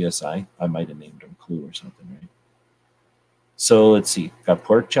 seasons of CSI, I might have named him Clue or something, right? So let's see. Got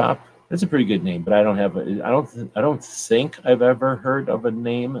Pork Chop. That's a pretty good name, but I don't think I've ever heard of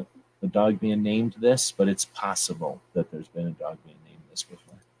a dog being named this, but it's possible that there's been a dog being named this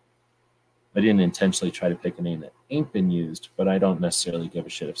before. I didn't intentionally try to pick a name that ain't been used, but I don't necessarily give a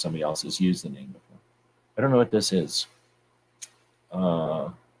shit if somebody else has used the name before. I don't know what this is. I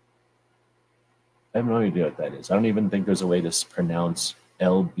have no idea what that is. I don't even think there's a way to pronounce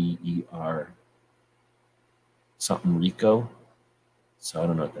LBER something Rico. So I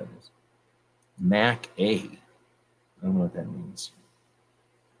don't know what that is. Mac A. I don't know what that means.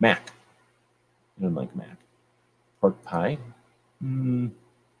 Mac. I don't like Mac. Pork pie? No.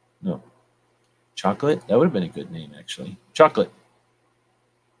 Chocolate? That would have been a good name, actually. Chocolate.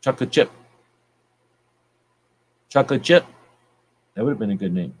 Chocolate chip. Chocolate chip. That would have been a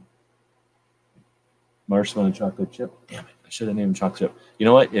good name. Marshmallow and chocolate chip. Damn it. I should have named him chocolate chip. You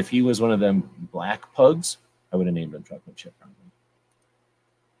know what? If he was one of them black pugs, I would have named him chocolate chip. Probably.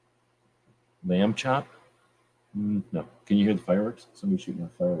 Lamb chop. No. Can you hear the fireworks? Somebody's shooting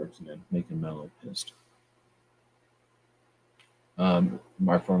off fireworks again, making Mellow pissed.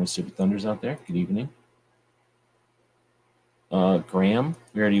 Mark for Mississippi Thunder's out there. Good evening. Graham.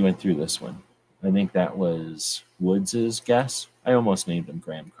 We already went through this one. I think that was Woods's guess. I almost named him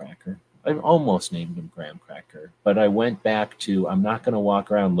Graham Cracker. But I went back to, I'm not going to walk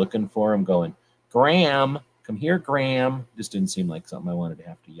around looking for him going, Graham, come here, Graham. Just didn't seem like something I wanted to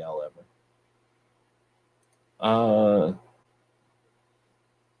have to yell ever.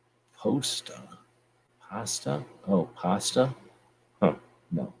 Pasta? Oh, pasta? Huh.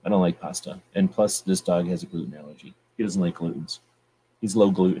 No, I don't like pasta. And plus, this dog has a gluten allergy. He doesn't like glutens. He's low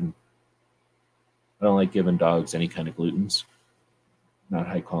gluten. I don't like giving dogs any kind of glutens. Not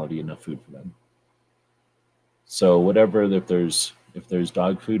high quality enough food for them. So whatever, if there's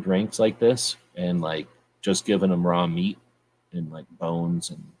dog food ranks like this, and like just giving them raw meat and like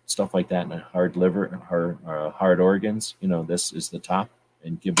bones and stuff like that, and a hard liver and hard organs, this is the top.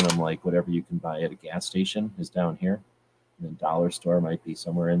 And giving them like whatever you can buy at a gas station is down here. And then dollar store might be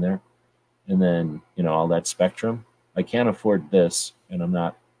somewhere in there. And then, all that spectrum. I can't afford this, and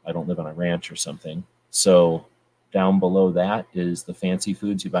I don't live on a ranch or something. So down below that is the fancy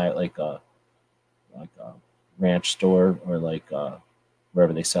foods you buy at like a ranch store or like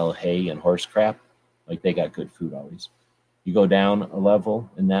wherever they sell hay and horse crap. Like they got good food always. You go down a level,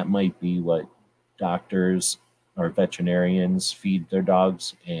 and that might be what doctors or veterinarians feed their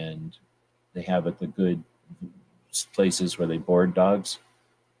dogs, and they have at the good places where they board dogs.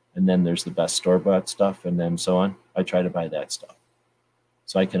 And then there's the best store-bought stuff, and then so on. I try to buy that stuff.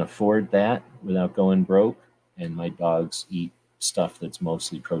 So I can afford that without going broke, and my dogs eat stuff that's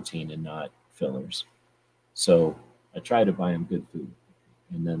mostly protein and not fillers. So I try to buy them good food.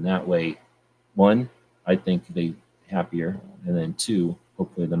 And then that way, one, I think they're happier, and then two,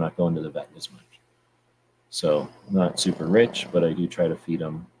 hopefully they're not going to the vet as much. So I'm not super rich, but I do try to feed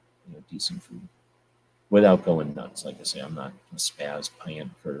them decent food without going nuts. Like I say, I'm not a spaz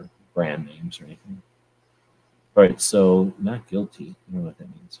pant for brand names or anything. All right, so not guilty. I don't know what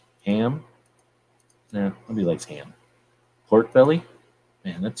that means. Ham? Nah, nobody likes ham. Pork belly?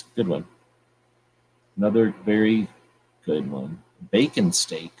 Man, that's a good one. Another very good one. Bacon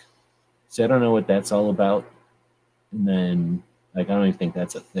steak. See, I don't know what that's all about. And then, I don't even think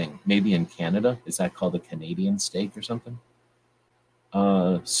that's a thing. Maybe in Canada. Is that called a Canadian steak or something?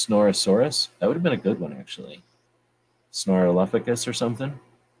 Snorosaurus. That would have been a good one, actually. Snorolophicus or something.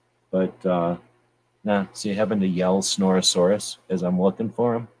 But, see, having to yell Snorosaurus as I'm looking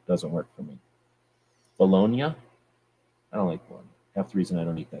for him doesn't work for me. Bologna. I don't like bologna. Half the reason I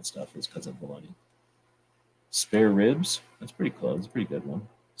don't eat that stuff is because of bologna. Spare ribs. That's pretty close. It's a pretty good one.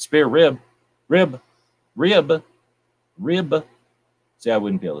 Spare rib. Rib. See, I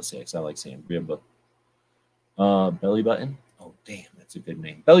wouldn't be able to say it because I like saying rib. Belly button. Oh, damn. That's a good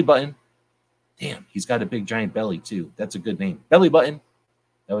name. Belly button. Damn. He's got a big giant belly, too. That's a good name. Belly button.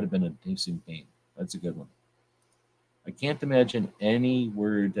 That would have been a decent name. That's a good one. I can't imagine any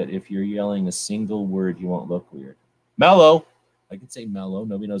word that if you're yelling a single word, you won't look weird. Mellow. I can say mellow.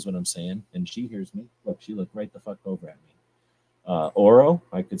 Nobody knows what I'm saying. And she hears me. Look, she looked right the fuck over at me. Oro.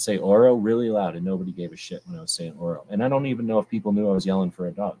 I could say Oro really loud, and nobody gave a shit when I was saying Oro. And I don't even know if people knew I was yelling for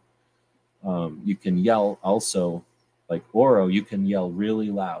a dog. You can yell also, like Oro, you can yell really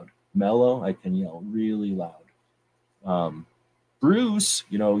loud. Mellow, I can yell really loud. Bruce,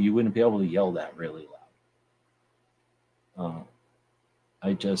 you wouldn't be able to yell that really loud.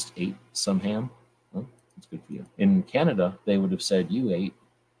 I just ate some ham. Well, that's good for you. In Canada, they would have said you ate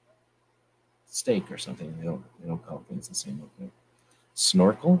steak or something. They don't call things the same up there.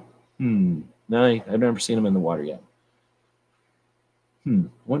 Snorkel? No, I've never seen them in the water yet.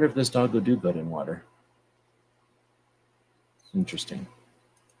 Wonder if this dog would do good in water. Interesting.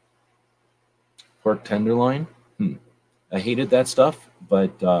 Pork tenderloin? I hated that stuff,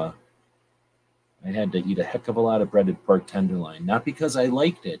 but I had to eat a heck of a lot of breaded pork tenderloin. Not because I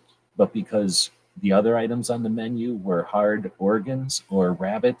liked it, but because the other items on the menu were hard organs or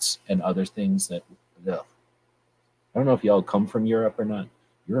rabbits and other things that, ugh. I don't know if y'all come from Europe or not.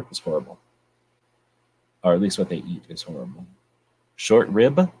 Europe is horrible. Or at least what they eat is horrible. Short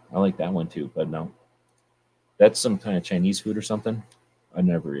rib, I like that one too, but no. That's some kind of Chinese food or something. I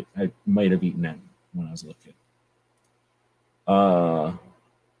might have eaten that when I was a little kid.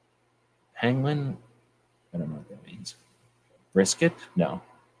 Penguin, I don't know what that means. Brisket? No.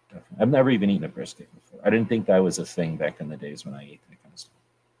 definitely. I've never even eaten a brisket before. I didn't think that was a thing back in the days when I ate that kind of stuff.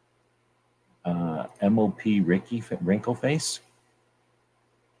 MOP Ricky Wrinkle Face.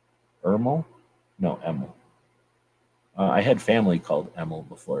 Ermel? No, Emil. I had family called Emil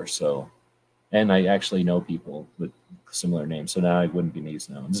before, so, and I actually know people with similar names, so now I wouldn't be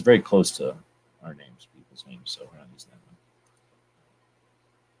using that one. It's very close to our names, people's names, so we're not using that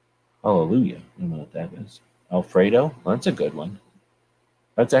one. Hallelujah. I don't know what that is. Alfredo? Well, that's a good one.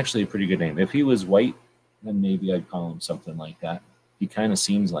 That's actually a pretty good name. If he was white, then maybe I'd call him something like that. He kind of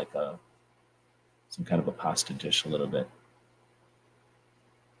seems like some kind of a pasta dish a little bit.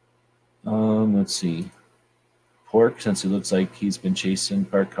 Let's see. Pork, since it looks like he's been chasing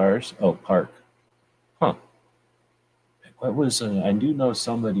parked cars. Oh, Park. Huh. What was I do know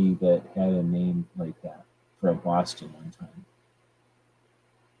somebody that had a name like that for a Boston one time.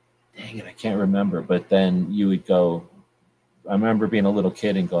 Dang it, I can't remember. But then you would go, I remember being a little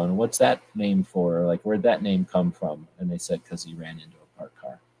kid and going, what's that name for? Like, where'd that name come from? And they said, because he ran into a parked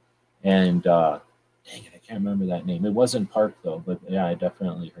car. And dang it, I can't remember that name. It wasn't Park, though, but yeah, I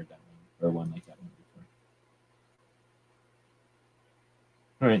definitely heard that name, or one like that one before.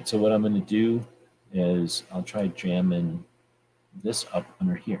 All right, so what I'm going to do is I'll try jamming this up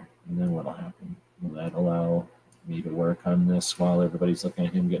under here, and then what'll happen? Will that allow me to work on this while everybody's looking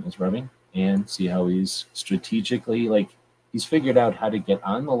at him getting his rubbing and see how he's strategically, like, he's figured out how to get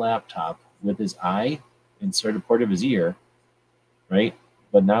on the laptop with his eye insert a port of his ear, right?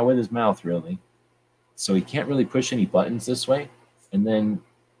 But not with his mouth, really. So he can't really push any buttons this way. And then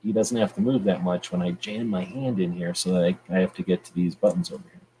he doesn't have to move that much when I jam my hand in here so that I have to get to these buttons over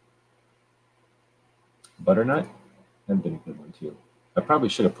here. Butternut? That'd been a good one, too. I probably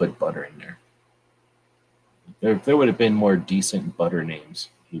should have put butter in there. If there would have been more decent butter names,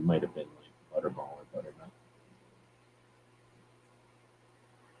 he might have been like Butterball or Butternut.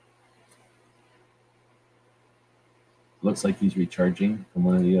 Looks like he's recharging from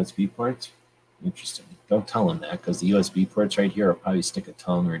one of the USB ports. Interesting. Don't tell him that, because the USB ports right here will probably stick a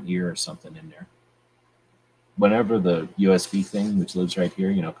tongue or an ear or something in there. Whenever the USB thing, which lives right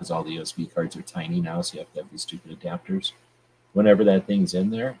here, you know, because all the USB cards are tiny now, so you have to have these stupid adapters. Whenever that thing's in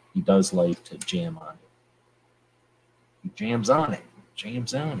there, he does like to jam on it. He jams on it.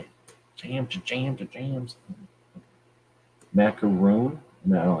 Jams on it. Jams. Macaroon?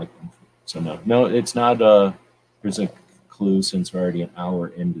 No, I don't like them. So no, it's not. There's a clue, since we're already an hour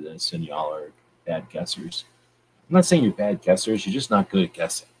into this and y'all are bad guessers. I'm not saying you're bad guessers. You're just not good at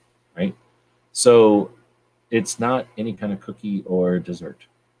guessing, right? So it's not any kind of cookie or dessert,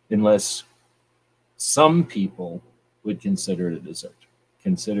 unless some people would consider it a dessert.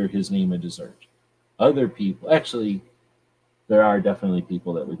 Consider his name a dessert. Other people, actually, there are definitely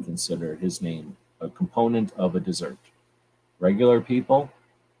people that would consider his name a component of a dessert. Regular people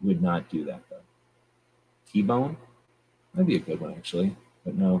would not do that, though. T-bone? That'd be a good one, actually.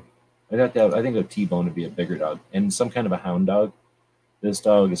 But no, I'd have to have, I think a T-bone would be a bigger dog. And some kind of a hound dog. This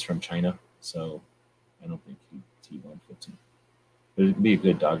dog is from China, so I don't think T-bone fits him. But it'd be a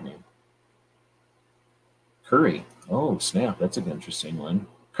good dog name. Curry. Oh, snap. That's an interesting one.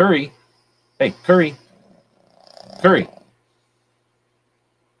 Curry. Hey, Curry. Curry.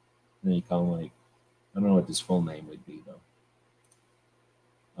 And then you call him, like, I don't know what his full name would be,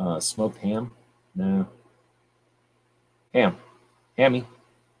 though. Smoked ham? No. Ham. Hammy.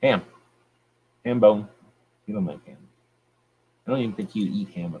 Ham. Ham bone. You don't like ham. I don't even think you'd eat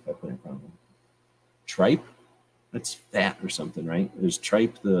ham if I put it in front of him. Tripe? That's fat or something, right? There's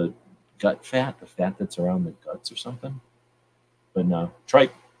tripe, the gut fat, the fat that's around the guts or something. But no.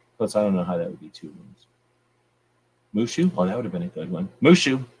 Tripe. Plus, I don't know how that would be two names. Mushu? Oh, that would have been a good one.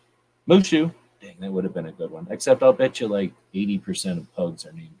 Mushu. Mushu. Dang, that would have been a good one. Except I'll bet you like 80% of pugs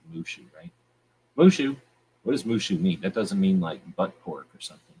are named Mushu, right? Mushu. What does Mushu mean? That doesn't mean like butt pork or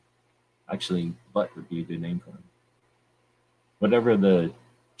something. Actually, butt would be a good name for him. Whatever the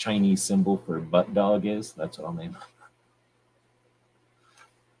Chinese symbol for butt dog is, that's what I'll name him.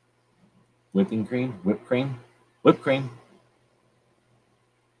 Whipping cream? Whipped cream? Whipped cream.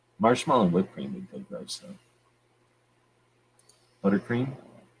 Marshmallow and whipped cream would go gross, though. Buttercream?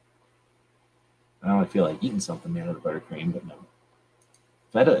 I feel like eating something made out of buttercream, but no.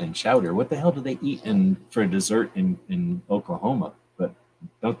 Feta and chowder. What the hell do they eat for dessert in Oklahoma? But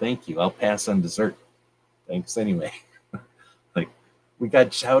no, thank you. I'll pass on dessert. Thanks anyway. Like, we got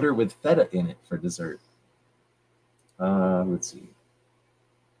chowder with feta in it for dessert. Let's see.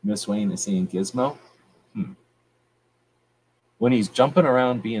 Miss Wayne is saying Gizmo. When he's jumping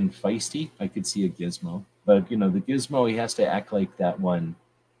around being feisty, I could see a Gizmo. But, you know, the Gizmo, he has to act like that one.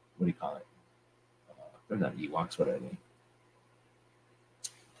 What do you call it? They're not Ewoks. What are they? Dang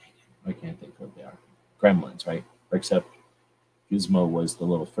I can't think what they are. Gremlins, right? Except Gizmo was the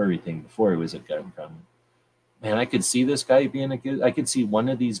little furry thing before he was a gremlin. Man, I could see this guy being a Gizmo. I could see one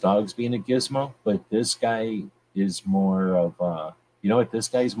of these dogs being a Gizmo, but this guy is more of you know what this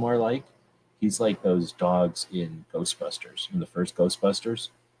guy's more like? He's like those dogs in Ghostbusters, in the first Ghostbusters,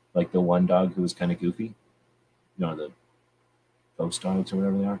 like the one dog who was kind of goofy. You know, the ghost dogs or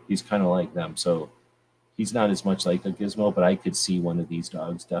whatever they are. He's kind of like them. So he's not as much like a Gizmo, but I could see one of these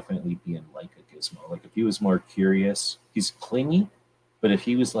dogs definitely being like a Gizmo. Like if he was more curious, he's clingy, but if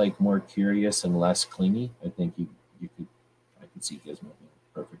he was like more curious and less clingy, I think I could see Gizmo being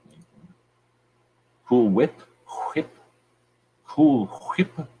a perfect name for him. Cool Whip. Cool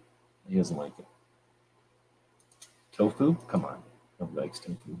Whip. He doesn't like it. Tofu? Come on. Nobody likes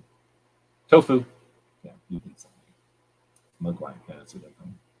tofu. Tofu. Yeah, you think something. Mugwai. Yeah, that's a good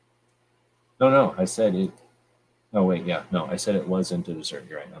one. No, I said it. Oh, wait, yeah. No, I said it wasn't a dessert.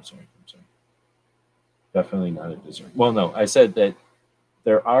 You're right. I'm sorry. Definitely not a dessert. Well, no, I said that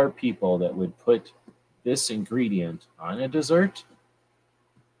there are people that would put this ingredient on a dessert.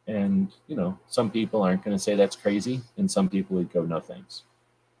 And, you know, some people aren't going to say that's crazy. And some people would go, no thanks.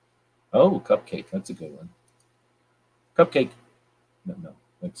 Oh, cupcake. That's a good one. Cupcake. No.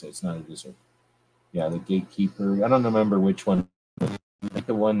 Like I said, it's not a dessert. Yeah, the gatekeeper. I don't remember which one. I think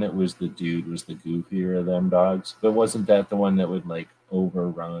the one that was the dude was the goofier of them dogs. But wasn't that the one that would like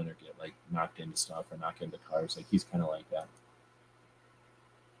overrun or get like knocked into stuff or knock into cars? Like he's kind of like that.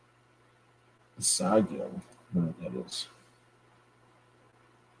 Asagio. I don't know what that is.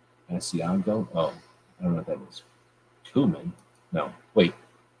 Asiago? Oh, I don't know what that is. Cumin? No. Wait.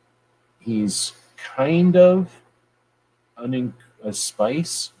 He's kind of a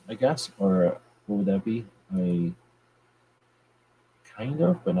spice, I guess, or what would that be? A kind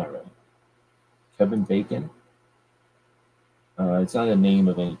of, but not really. Kevin Bacon. It's not a name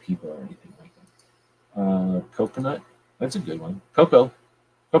of any people or anything like that. Coconut. That's a good one. Coconut.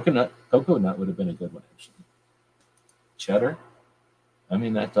 Coconut would have been a good one, actually. Cheddar. I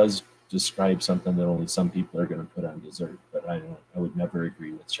mean, that does describe something that only some people are going to put on dessert, but I would never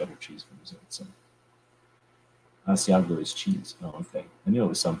agree with cheddar cheese for dessert. So. Asiago is cheese. Oh, okay. I knew it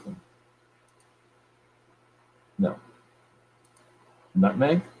was something. No.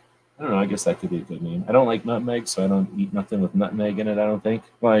 Nutmeg? I don't know. I guess that could be a good name. I don't like nutmeg, so I don't eat nothing with nutmeg in it, I don't think.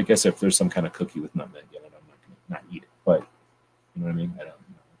 Well, I guess if there's some kind of cookie with nutmeg in it, I'm not going to not eat it. But, you know what I mean? I don't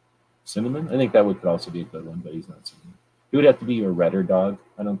know. Cinnamon? I think that could also be a good one, but he's not cinnamon. It would have to be a redder dog.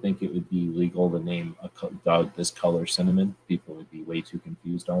 I don't think it would be legal to name a dog this color Cinnamon. People would be way too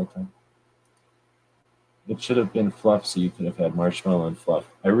confused all the time. It should have been Fluff, so you could have had Marshmallow and Fluff.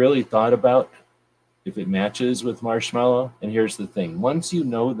 I really thought about if it matches with Marshmallow. And here's the thing. Once you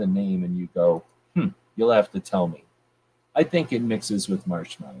know the name and you go, you'll have to tell me. I think it mixes with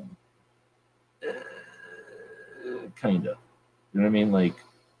Marshmallow. Kind of. You know what I mean? Like,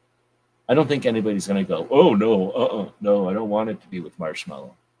 I don't think anybody's going to go, oh, no, no, I don't want it to be with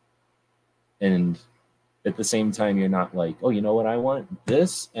Marshmallow. And at the same time, you're not like, oh, you know what I want?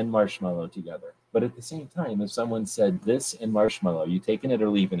 This and Marshmallow together. But at the same time, if someone said this and Marshmallow, you taking it or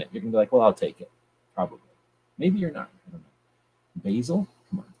leaving it? You're going to be like, well, I'll take it. Probably. Maybe you're not. I don't know. Basil?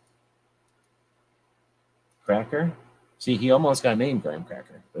 Come on. Cracker? See, he almost got named Graham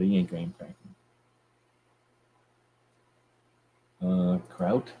Cracker, but he ain't Graham Cracker.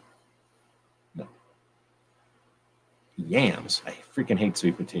 Kraut? No. Yams. I freaking hate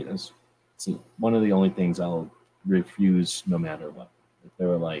sweet potatoes. It's one of the only things I'll refuse no matter what. If they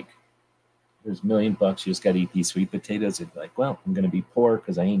were like, there's $1 million, you just got to eat these sweet potatoes, it'd be like, well, I'm going to be poor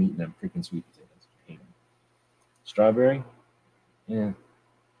because I ain't eating them freaking sweet potatoes. I hate them. Strawberry? Yeah.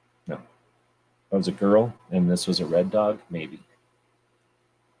 No. If I was a girl and this was a red dog, maybe.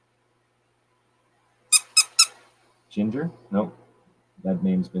 Ginger? Nope. That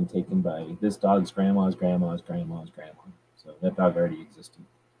name's been taken by this dog's grandma's grandma's grandma's grandma. So that dog already existed.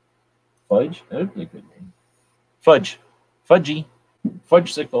 Fudge? That would be a good name. Fudge. Fudgy.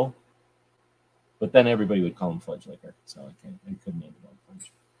 Fudgesicle. But then everybody would call him Fudge Licker. So I couldn't name the dog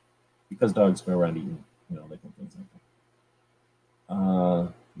Fudge. Because dogs go around eating, liquid things like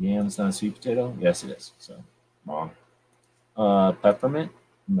that. Yam's not a sweet potato? Yes, it is. So, wrong. Peppermint?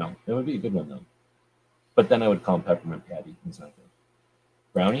 No. That would be a good one, though. But then I would call him Peppermint Patty. He's not good.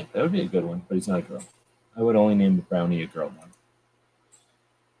 Brownie? That would be a good one, but he's not a girl. I would only name the Brownie a girl dog.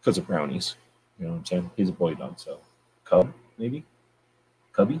 Because of brownies. You know what I'm saying? He's a boy dog, so. Cub, maybe?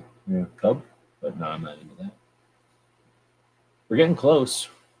 Cubby? Yeah, Cub? But no, I'm not into that. We're getting close.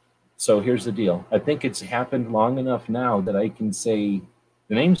 So here's the deal. I think it's happened long enough now that I can say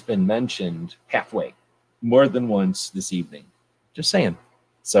the name's been mentioned halfway, more than once this evening. Just saying.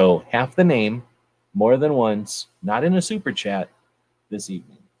 So half the name, more than once, not in a super chat this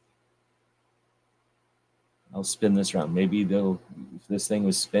evening. I'll spin this around. Maybe they'll, if this thing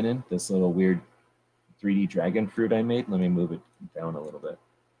was spinning, this little weird 3D dragon fruit I made, let me move it down a little bit.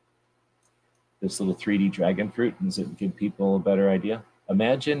 This little 3D dragon fruit, does it give people a better idea?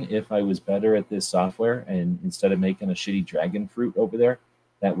 Imagine if I was better at this software and instead of making a shitty dragon fruit over there,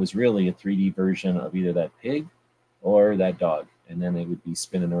 that was really a 3D version of either that pig or that dog. And then they would be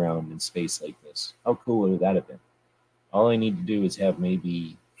spinning around in space like this. How cool would that have been? All I need to do is have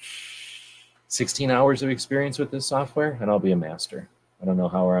maybe 16 hours of experience with this software and I'll be a master. I don't know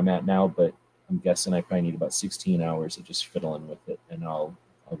how I'm at now, but I'm guessing I probably need about 16 hours of just fiddling with it and I'll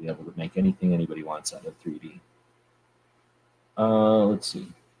be able to make anything anybody wants out of 3D. Let's see.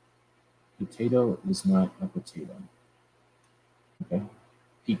 Potato is not a potato. Okay.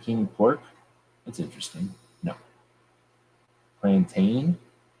 Peking pork. That's interesting. No. Plantain.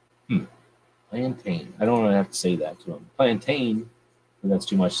 Plantain. I don't want to have to say that to him. Plantain. But that's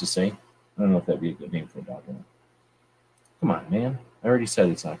too much to say. I don't know if that'd be a good name for a dog or not. Come on, man. I already said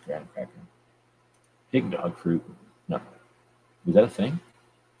it's not graham cracker. Pig dog fruit. No. Is that a thing?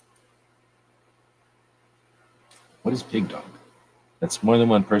 What is pig dog? That's more than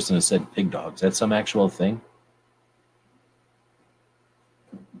one person has said pig dogs. That's some actual thing?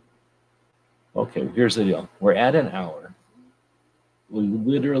 Okay, here's the deal. We're at an hour. We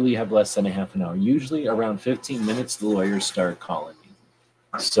literally have less than a half an hour. Usually around 15 minutes, the lawyers start calling me.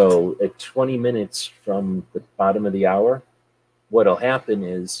 So at 20 minutes from the bottom of the hour, what'll happen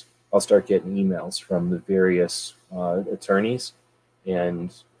is I'll start getting emails from the various attorneys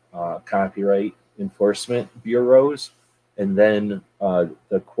and copyright enforcement bureaus. And then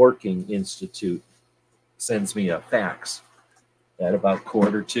the Quarking Institute sends me a fax at about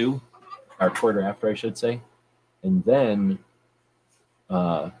quarter after, I should say. And then,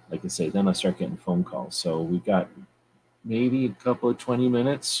 like I say, then I start getting phone calls. So we've got maybe a couple of 20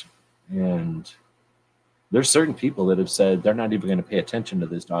 minutes. And there's certain people that have said they're not even going to pay attention to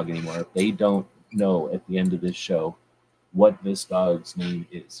this dog anymore if they don't know at the end of this show what this dog's name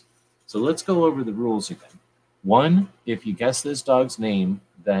is. So let's go over the rules again. 1, if you guess this dog's name,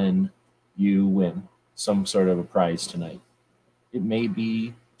 then you win some sort of a prize tonight. It may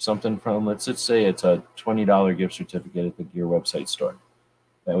be something from, let's just say it's a $20 gift certificate at the Gear website store.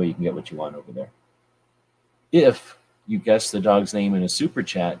 That way you can get what you want over there. If you guess the dog's name in a super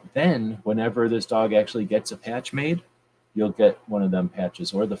chat, then whenever this dog actually gets a patch made, you'll get one of them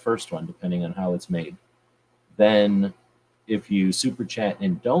patches, or the first one, depending on how it's made. Then if you super chat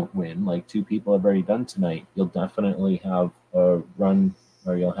and don't win, like 2 people have already done tonight, you'll definitely have a run,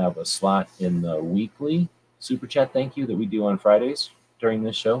 or you'll have a slot in the weekly super chat thank you that we do on Fridays during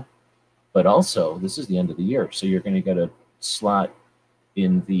this show. But also, this is the end of the year, so you're going to get a slot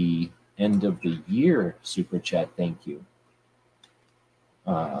in the end of the year super chat thank you.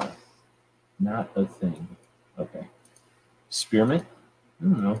 Not a thing. Okay. Spearmint? I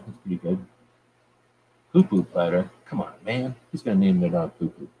don't know. That's pretty good. Poo-poo platter. Come on, man. Who's going to name their dog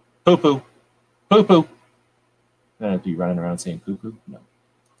poo-poo? Poo-poo. Poo-poo. I don't have to be running around saying poo-poo. No.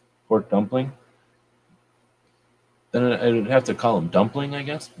 Pork dumpling. Then I would have to call him dumpling, I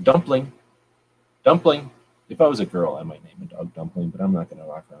guess. Dumpling. Dumpling. If I was a girl, I might name a dog dumpling, but I'm not going to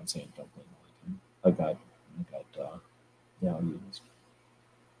walk around saying dumpling all the time. I got values.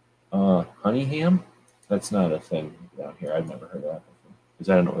 Honey ham? That's not a thing down here. I've never heard of that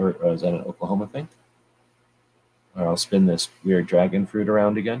before. Is that an Oklahoma thing? Or I'll spin this weird dragon fruit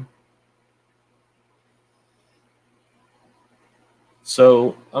around again.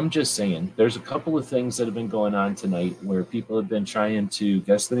 So I'm just saying, there's a couple of things that have been going on tonight where people have been trying to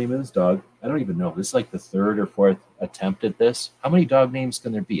guess the name of this dog. I don't even know. This is like the 3rd or 4th attempt at this. How many dog names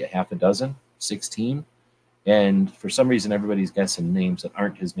can there be? A half a dozen? 16? And for some reason, everybody's guessing names that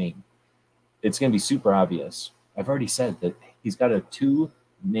aren't his name. It's going to be super obvious. I've already said that he's got a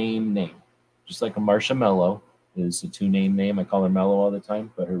 2-name name. Just like a Marshmallow is a 2-name name. I call her Mellow all the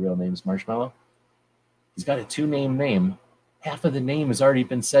time, but her real name is Marshmallow. He's got a 2-name name. Half of the name has already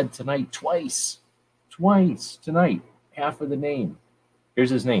been said tonight, twice tonight. Half of the name. Here's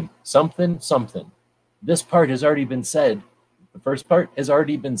his name. Something, something. This part has already been said. The first part has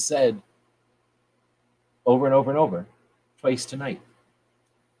already been said over and over and over, twice tonight.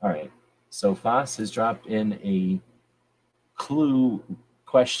 All right. So Foss has dropped in a clue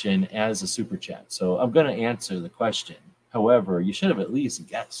question as a super chat. So I'm going to answer the question. However, you should have at least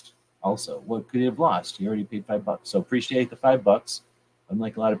guessed. Also, what could you have lost? You already paid $5. So appreciate the $5.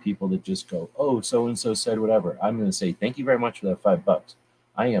 Unlike a lot of people that just go, oh, so-and-so said whatever. I'm going to say thank you very much for that $5.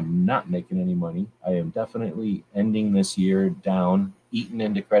 I am not making any money. I am definitely ending this year down, eating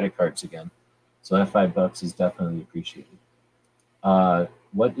into credit cards again. So that $5 is definitely appreciated.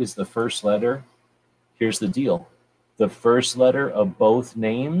 What is the first letter? Here's the deal. The first letter of both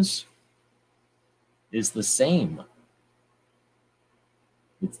names is the same.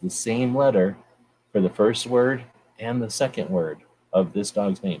 It's the same letter for the first word and the second word of this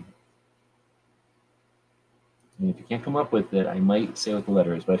dog's name. And if you can't come up with it, I might say what the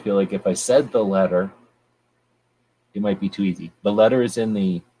letter is, but I feel like if I said the letter, it might be too easy. The letter is in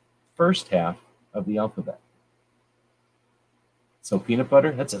the first half of the alphabet. So Peanut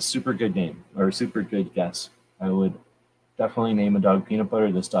Butter, that's a super good name, or a super good guess. I would definitely name a dog Peanut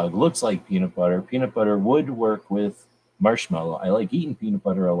Butter. This dog looks like peanut butter. Peanut butter would work with marshmallow. I like eating peanut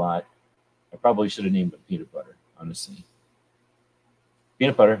butter a lot. I probably should have named it Peanut Butter, honestly.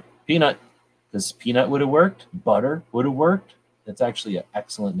 Peanut Butter, Peanut. Because Peanut would have worked, Butter would have worked. That's actually an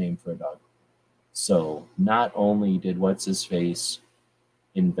excellent name for a dog. So not only did What's-His-Face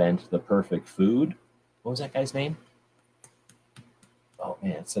invent the perfect food, what was that guy's name? Oh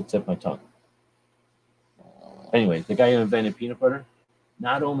man, it's the tip of my tongue. Anyway, the guy who invented peanut butter,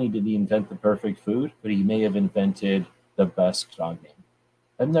 not only did he invent the perfect food, but he may have invented the best dog name.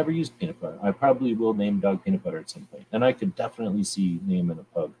 I've never used peanut butter. I probably will name dog Peanut Butter at some point. And I could definitely see naming a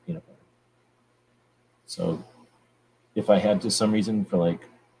pug Peanut Butter. So if I had to some reason for like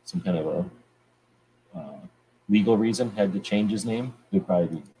some kind of a legal reason had to change his name, it would probably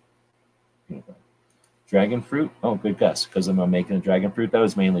be Peanut Butter. Dragon fruit? Oh, good guess. Because I'm making a dragon fruit. That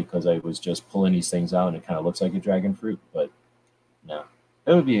was mainly because I was just pulling these things out and it kind of looks like a dragon fruit. But no,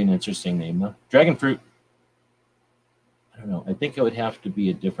 that would be an interesting name though. Dragon fruit. I don't know. I think it would have to be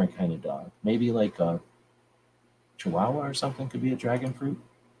a different kind of dog. Maybe like a Chihuahua or something could be a dragon fruit.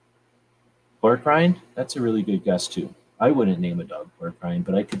 Pork rind? That's a really good guess too. I wouldn't name a dog pork rind,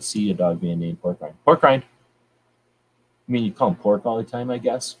 but I could see a dog being named pork rind. Pork rind. I mean, you call him pork all the time, I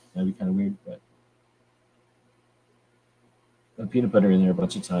guess. That'd be kind of weird, but peanut butter in there a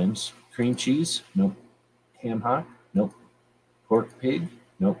bunch of times. Cream cheese? Nope. Ham hock? Nope. Pork pig?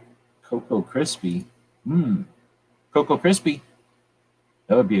 Nope. Cocoa crispy? Cocoa crispy.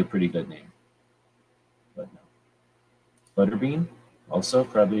 That would be a pretty good name. But no. Butterbean? Also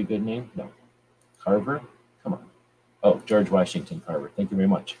probably a good name. No. Carver? Come on. Oh, George Washington Carver. Thank you very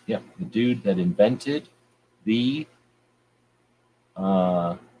much. Yeah, the dude that invented the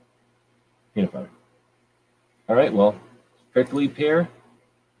peanut butter. All right, well, prickly pear,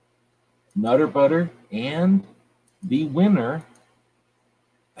 Nutter Butter, and the winner,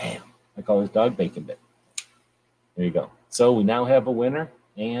 bam, I call this dog Bacon Bit. There you go. So we now have a winner,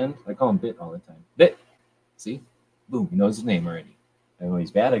 and I call him Bit all the time. Bit. See? Boom, he knows his name already. And when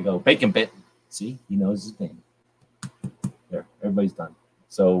he's bad, I go, Bacon Bit. See? He knows his name. There, everybody's done.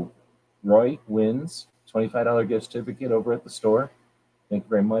 So Roy wins $25 gift certificate over at the store. Thank you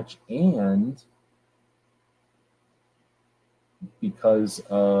very much. And because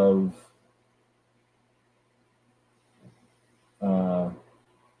of where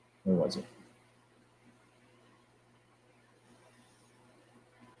was it?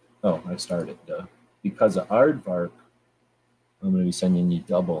 Oh, I started. Because of Aardvark, I'm going to be sending you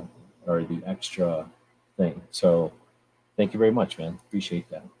double or the extra thing. So thank you very much, man. Appreciate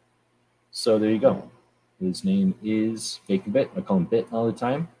that. So there you go. His name is Bacon Bit. I call him Bit all the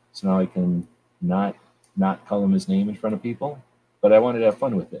time. So now I can not call him his name in front of people. But I wanted to have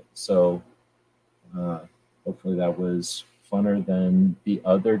fun with it. So hopefully that was funner than the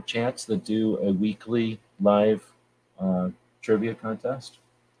other chats that do a weekly live trivia contest.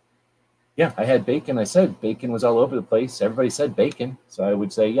 Yeah, I had bacon. I said bacon was all over the place. Everybody said bacon. So I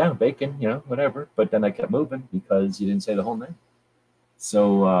would say, yeah, bacon, you know, whatever. But then I kept moving because you didn't say the whole name.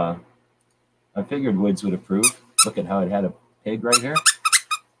 So I figured Woods would approve. Look at how it had a pig right here.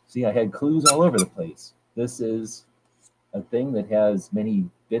 See, I had clues all over the place. This is a thing that has many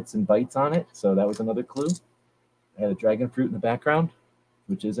bits and bytes on it. So that was another clue. I had a dragon fruit in the background,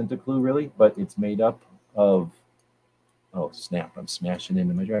 which isn't a clue really, but it's made up of, oh snap, I'm smashing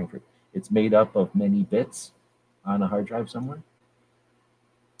into my dragon fruit. It's made up of many bits on a hard drive somewhere.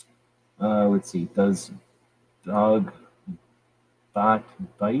 Let's see, does dog bite?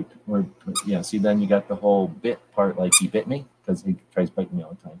 Or yeah, see, then you got the whole bit part, like he bit me, because he tries biting me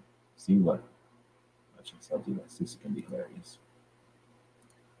all the time. See, look. I'll do this. This is going to be hilarious.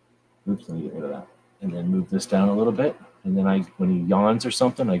 Oops, let me get rid of that. And then move this down a little bit. And then when he yawns or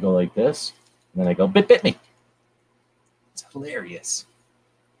something, I go like this. And then I go, bit me. It's hilarious.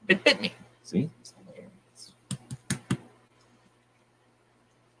 Bit me. See? It's hilarious.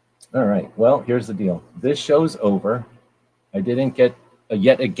 All right. Well, here's the deal. This show's over. I didn't get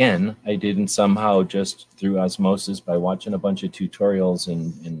yet again, I didn't somehow just through osmosis by watching a bunch of tutorials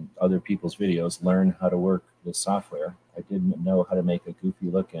and other people's videos learn how to work this software. I didn't know how to make a goofy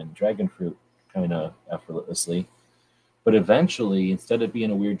looking dragon fruit kind of effortlessly. But eventually, instead of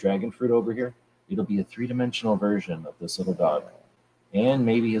being a weird dragon fruit over here, it'll be a three-dimensional version of this little dog. And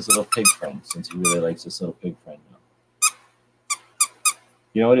maybe his little pig friend, since he really likes this little pig friend now.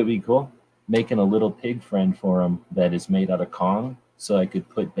 You know what would be cool? Making a little pig friend for him that is made out of Kong, so I could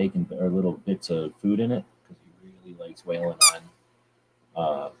put bacon or little bits of food in it, because he really likes whaling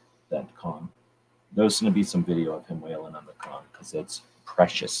on that Kong. There's going to be some video of him whaling on the Kong, because it's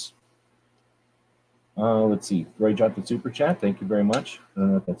precious. Let's see. Roy dropped the super chat. Thank you very much. I don't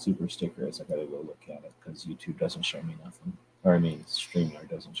know what that super sticker is. I gotta go look at it because YouTube doesn't show me nothing. Or I mean, StreamYard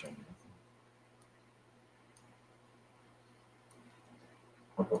doesn't show me nothing.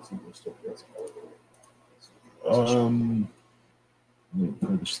 What that super sticker is?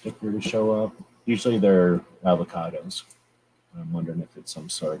 For the sticker to show up. Usually they're avocados. I'm wondering if it's some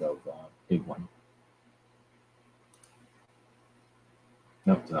sort of big one.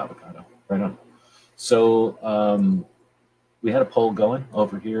 Nope, it's an avocado. Right on. So we had a poll going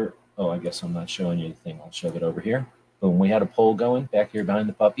over here. Oh, I guess I'm not showing you the thing. I'll show it over here. Boom, we had a poll going back here behind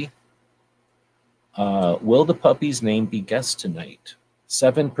the puppy. Will the puppy's name be guessed tonight?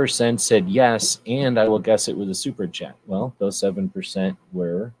 7% said yes, and I will guess it was a super chat. Well, those 7%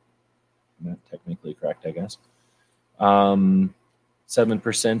 were not technically correct, I guess.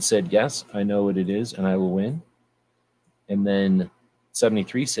 7% said yes, I know what it is, and I will win. And then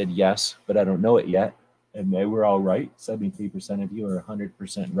 73 said yes, but I don't know it yet. And they were all right. 73% of you are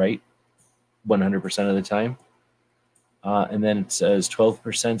 100% right 100% of the time. And then it says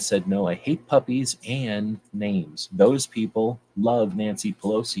 12% said no, I hate puppies and names. Those people love Nancy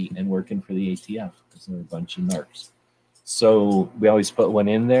Pelosi and working for the ATF because they're a bunch of narcs. So we always put one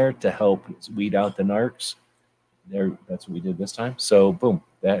in there to help weed out the narcs. That's what we did this time. So boom,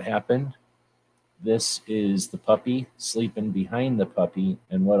 that happened. This is the puppy sleeping behind the puppy.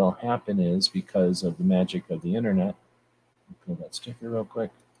 And what will happen is, because of the magic of the internet, pull that sticker real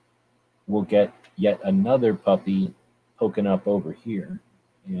quick, we'll get yet another puppy poking up over here.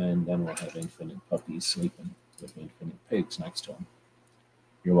 And then we'll have infinite puppies sleeping with infinite pigs next to them.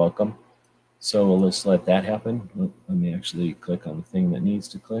 You're welcome. So let's let that happen. Let me actually click on the thing that needs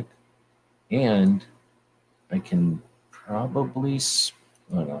to click. And I can probably,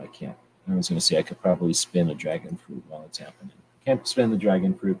 oh no, I can't. I was going to say I could probably spin a dragon fruit while it's happening. I can't spin the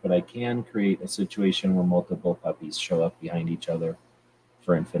dragon fruit, but I can create a situation where multiple puppies show up behind each other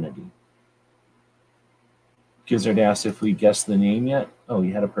for infinity. Gizzard asked if we guessed the name yet. Oh,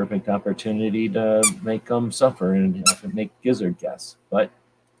 you had a perfect opportunity to make them suffer and have to make Gizzard guess. But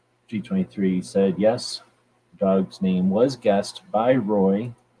G23 said yes. The dog's name was guessed by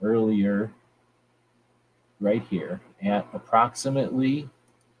Roy earlier, right here, at approximately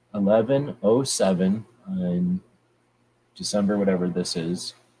 11:07 on December, whatever this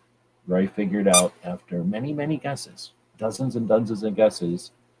is. Roy figured out after many, many guesses, dozens and dozens of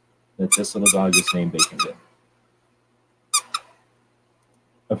guesses, that this little dog is named Bacon Bit.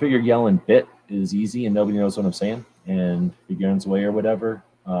 I figured yelling bit is easy and nobody knows what I'm saying. And if he gets away or whatever,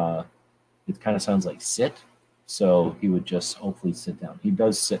 it kind of sounds like sit. So he would just hopefully sit down. He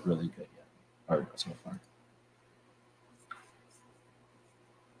does sit really good yet, or so far.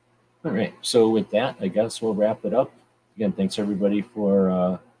 All right, so with that, I guess we'll wrap it up. Again, thanks everybody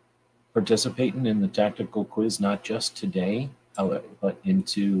for participating in the tactical quiz, not just today, but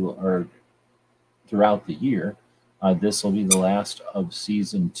into our throughout the year. This will be the last of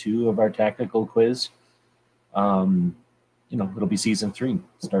season 2 of our tactical quiz. It'll be season 3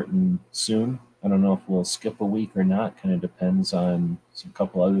 starting soon. I don't know if we'll skip a week or not. Kind of depends on a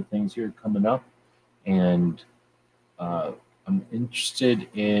couple other things here coming up, and I'm interested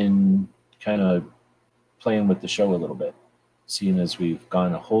in kind of playing with the show a little bit, seeing as we've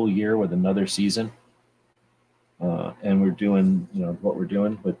gone a whole year with another season, and we're doing, what we're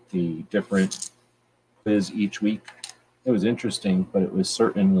doing with the different quiz each week. It was interesting, but it was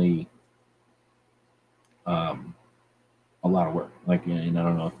certainly a lot of work. And I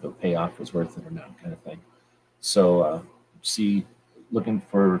don't know if the payoff was worth it or not, kind of thing. So, looking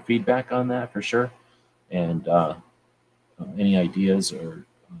for feedback on that for sure, and any ideas or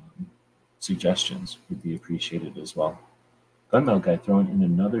suggestions would be appreciated as well. Gunmetal Guy throwing in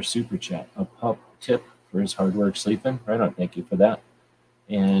another super chat, a pup tip for his hard work sleeping. Right on, thank you for that.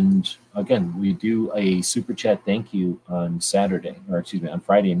 And again, we do a super chat thank you on on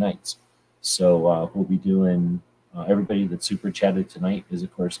Friday nights. So we'll be doing, everybody that super chatted tonight is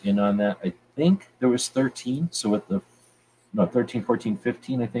of course in on that. I think there was 13. So with the no, 13, 14,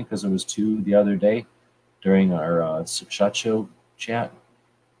 15, I think, because there was 2 the other day during our SHOT Show chat.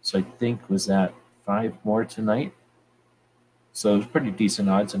 So I think was that 5 more tonight. So it was pretty decent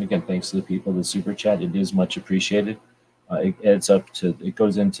odds. And again, thanks to the people that super chat. It is much appreciated. It adds up to, it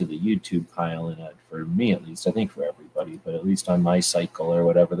goes into the YouTube pile, and for me at least, I think for everybody, but at least on my cycle or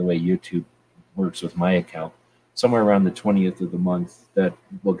whatever, the way YouTube works with my account, somewhere around the 20th of the month that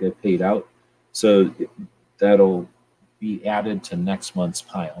will get paid out. So that'll be added to next month's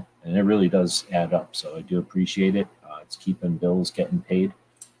pile, and it really does add up. So I do appreciate it. It's keeping bills getting paid,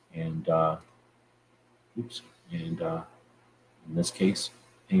 and in this case,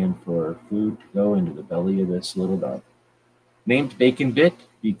 paying for food to go into the belly of this little dog. Named Bacon Bit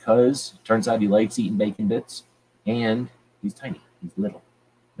because it turns out he likes eating bacon bits, and he's tiny, he's little.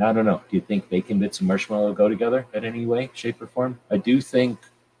 Now, I don't know, do you think bacon bits and marshmallow go together in any way, shape, or form? I do think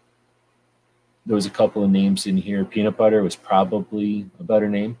there was a couple of names in here. Peanut butter was probably a better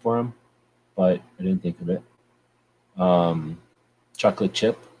name for him, but I didn't think of it. Chocolate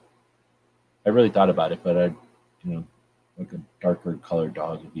chip. I really thought about it, but like a darker colored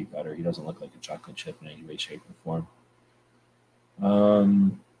dog would be better. He doesn't look like a chocolate chip in any way, shape, or form.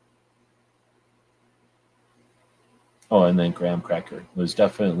 Oh, and then graham cracker was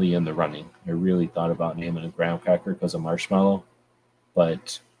definitely in the running. I really thought about naming a graham cracker because of marshmallow,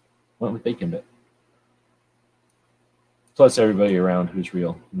 but went with bacon bit. Plus, everybody around who's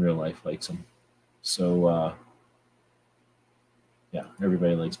real in real life likes them. So, yeah,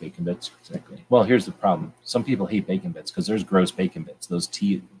 everybody likes bacon bits. Exactly. Well, here's the problem. Some people hate bacon bits because there's gross bacon bits. Those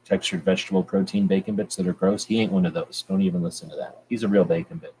textured vegetable protein bacon bits that are gross. He ain't one of those. Don't even listen to that. He's a real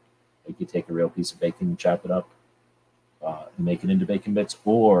bacon bit. Like you take a real piece of bacon and chop it up and make it into bacon bits,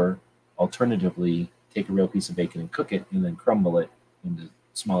 or alternatively, take a real piece of bacon and cook it and then crumble it into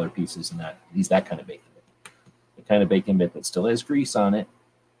smaller pieces, and he's that kind of bacon bit. The kind of bacon bit that still has grease on it,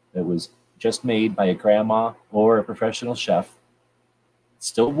 that was just made by a grandma or a professional chef.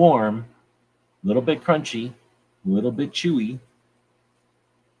 Still warm, a little bit crunchy, a little bit chewy,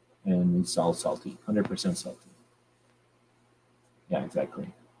 and it's all salty, 100% salty. Yeah, exactly.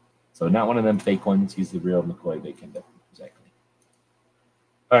 So not one of them fake ones. He's the real McCoy bacon bit. Exactly.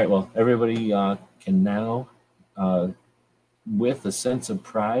 All right, well, everybody can now, with a sense of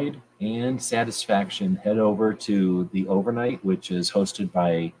pride and satisfaction, head over to the overnight, which is hosted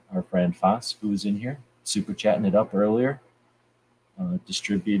by our friend Foss, who was in here, super chatting it up earlier.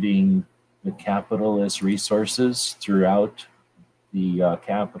 Distributing the capitalist resources throughout the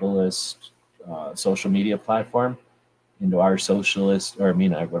capitalist social media platform into our socialist, or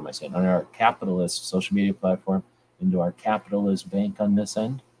what am I saying? On our capitalist social media platform into our capitalist bank on this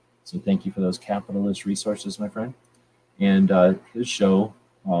end. So thank you for those capitalist resources, my friend. And his show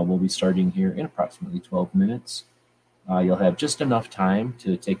will be starting here in approximately 12 minutes. You'll have just enough time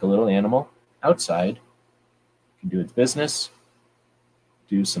to take a little animal outside, it can do its business,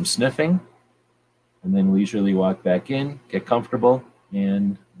 do some sniffing, and then leisurely walk back in, get comfortable,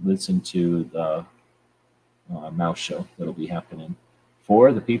 and listen to the mouse show that'll be happening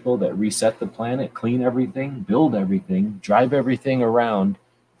for the people that reset the planet, clean everything, build everything, drive everything around,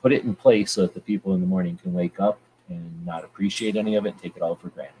 put it in place so that the people in the morning can wake up and not appreciate any of it and take it all for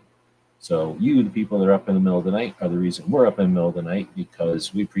granted. So you, the people that are up in the middle of the night, are the reason we're up in the middle of the night,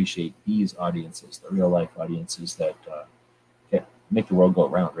 because we appreciate these audiences, the real life audiences that make the world go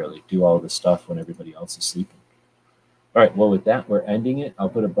around, really. Do all this stuff when everybody else is sleeping. All right, well, with that, we're ending it. I'll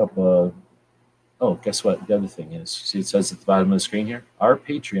put up a... Oh, guess what? The other thing is, see, it says at the bottom of the screen here, our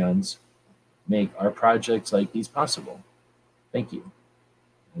Patreons make our projects like these possible. Thank you.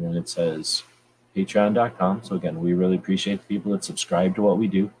 And then it says patreon.com. So again, we really appreciate the people that subscribe to what we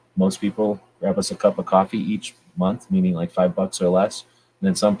do. Most people grab us a cup of coffee each month, meaning like $5 or less. And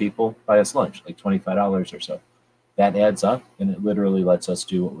then some people buy us lunch, like $25 or so. That adds up, and it literally lets us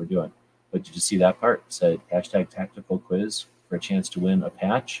do what we're doing. But did you see that part? It said hashtag tactical quiz for a chance to win a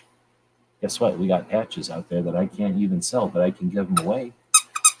patch. Guess what? We got patches out there that I can't even sell, but I can give them away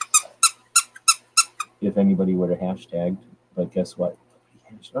if anybody were to hashtag. But guess what?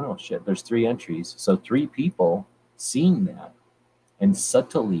 Oh, no, shit. There's 3 entries. So 3 people seen that and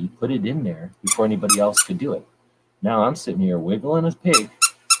subtly put it in there before anybody else could do it. Now I'm sitting here wiggling a pig.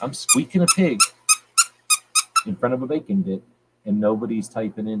 I'm squeaking a pig in front of a bacon bit, and nobody's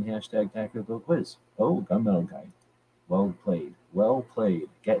typing in hashtag tactical quiz. Oh, Gunmetal Guy. Well played. Well played.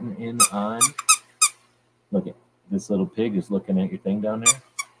 Getting in on... Look at this little pig is looking at your thing down there.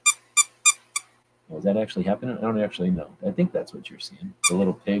 Oh, is that actually happening? I don't actually know. I think that's what you're seeing. The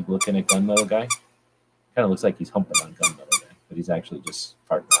little pig looking at Gunmetal Guy. Kind of looks like he's humping on Gunmetal Guy, but he's actually just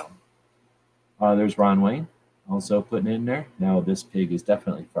farting around. There's Ron Wayne. also putting in there. Now this pig is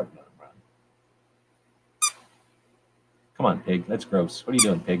definitely farting on Ron. Come on, pig. That's gross. What are you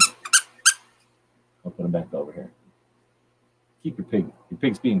doing, pig? I'll put him back over here. Keep your pig. Your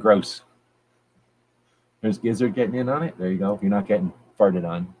pig's being gross. There's Gizzard getting in on it. There you go. You're not getting farted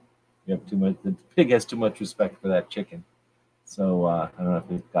on. You have too much. The pig has too much respect for that chicken. So I don't know if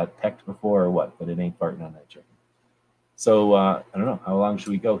it got pecked before or what, but it ain't farting on that chicken. So I don't know. How long should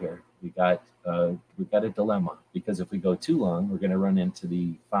we go here? We got a dilemma, because if we go too long, we're going to run into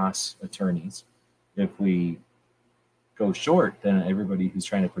the FOSS attorneys. If we go short, then everybody who's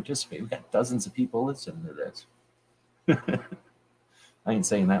trying to participate, we got dozens of people listening to this. I ain't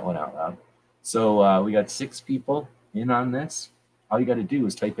saying that one out loud. So we got 6 people in on this. All you got to do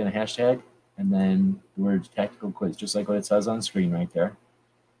is type in a hashtag and then the words tactical quiz, just like what it says on the screen right there.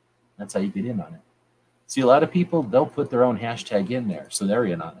 That's how you get in on it. See, a lot of people, they'll put their own hashtag in there, so they're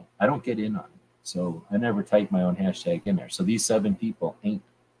in on it. I don't get in on it, so I never type my own hashtag in there. So these 7 people ain't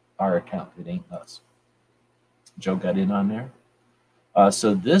our account. It ain't us. Joe got in on there.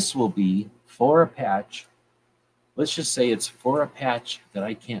 So this will be for a patch. Let's just say it's for a patch that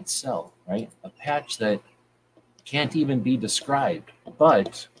I can't sell, right? A patch that can't even be described,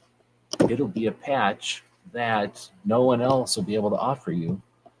 but it'll be a patch that no one else will be able to offer you.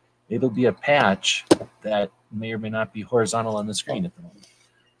 It'll be a patch that may or may not be horizontal on the screen at the moment.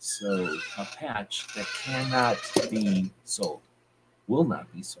 So a patch that cannot be sold, will not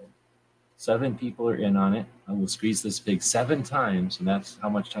be sold. 7 people are in on it. I will squeeze this pig 7 times, and that's how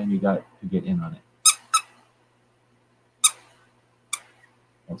much time you got to get in on it.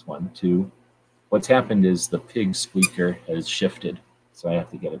 That's 1, 2. What's happened is the pig squeaker has shifted, so I have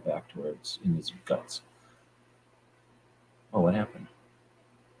to get it back to where it's in his guts. Oh, what happened?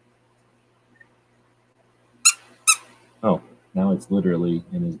 Oh, now it's literally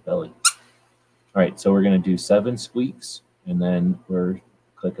in his belly. All right, so we're going to do 7 squeaks, and then we're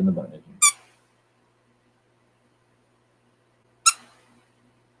clicking the button again.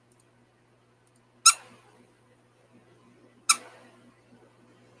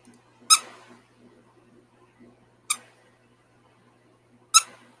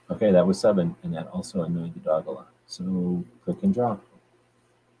 Okay, that was 7, and that also annoyed the dog a lot. So click and draw.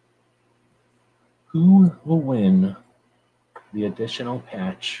 Who will win the additional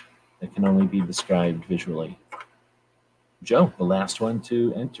patch that can only be described visually? Joe, the last one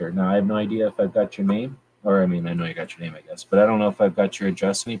to enter. Now, I have no idea if I've got your name, or I mean, I know you got your name, I guess, but I don't know if I've got your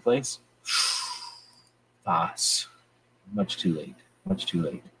address anyplace. FOSS. Much too late. Much too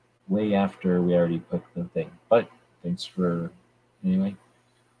late. Way after we already put the thing. But thanks for, anyway,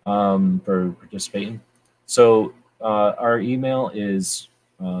 for participating. So our email is,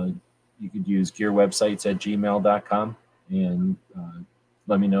 you could use gearwebsites@gmail.com and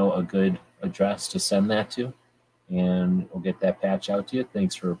let me know a good address to send that to, and we'll get that patch out to you.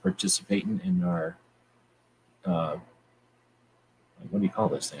 Thanks for participating in our, what do you call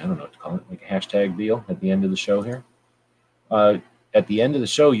this thing? I don't know what to call it, like a hashtag deal at the end of the show here. At the end of the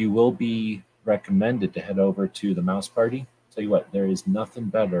show, you will be recommended to head over to the Mouse Party. Tell you what, there is nothing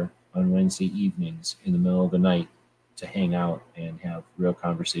better on Wednesday evenings in the middle of the night to hang out and have real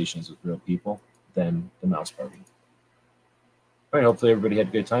conversations with real people than the Mouse Party. All right, hopefully everybody had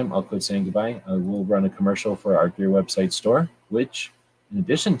a good time. I'll quit saying goodbye. I will run a commercial for our Gear Website store, which, in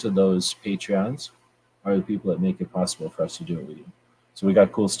addition to those Patreons, are the people that make it possible for us to do what we do. So we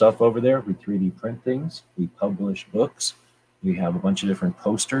got cool stuff over there. We 3D print things. We publish books. We have a bunch of different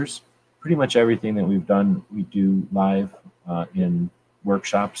posters. Pretty much everything that we've done, we do live in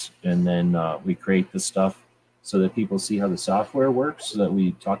workshops, and then we create the stuff so that people see how the software works, so that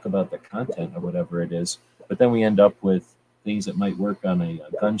we talk about the content or whatever it is. But then we end up with things that might work on a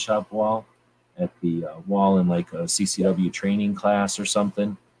gun shop wall, at the wall in like a CCW training class or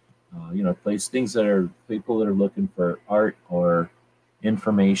something. You know, place things that are people that are looking for art or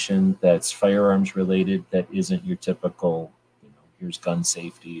information that's firearms related that isn't your typical, you know, here's gun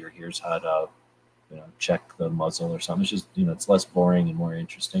safety or here's how to, you know, check the muzzle or something. It's just, you know, it's less boring and more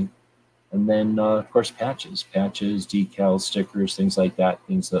interesting. And then, of course, patches, decals, stickers, things like that,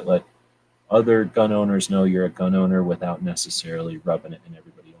 things that let other gun owners know you're a gun owner without necessarily rubbing it in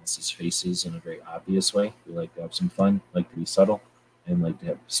everybody else's faces in a very obvious way. We like to have some fun, like to be subtle, and like to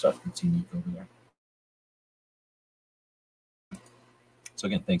have stuff that's unique over there. So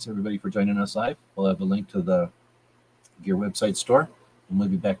again, thanks everybody for joining us live. We'll have a link to the Gear Website store, and we'll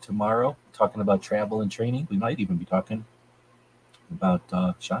be back tomorrow talking about travel and training. We might even be talking about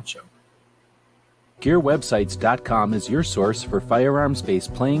SHOT Show. GearWebsites.com is your source for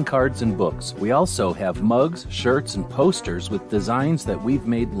firearms-based playing cards and books. We also have mugs, shirts, and posters with designs that we've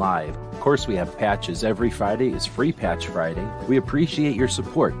made live. Of course, we have patches. Every Friday is Free Patch Friday. We appreciate your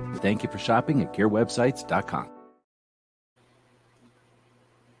support. Thank you for shopping at GearWebsites.com.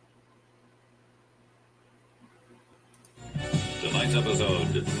 Tonight's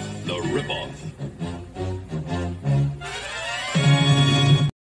episode, The Ripoff.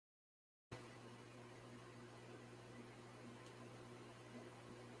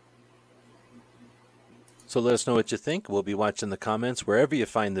 So let us know what you think. We'll be watching the comments wherever you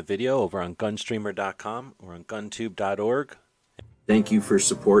find the video, over on gunstreamer.com or on guntube.org. Thank you for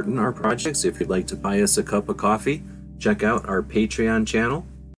supporting our projects. If you'd like to buy us a cup of coffee, check out our Patreon channel.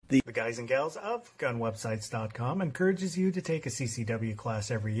 The guys and gals of gunwebsites.com encourages you to take a CCW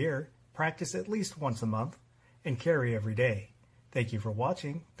class every year, practice at least once a month, and carry every day. Thank you for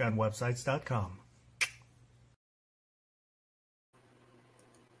watching gunwebsites.com.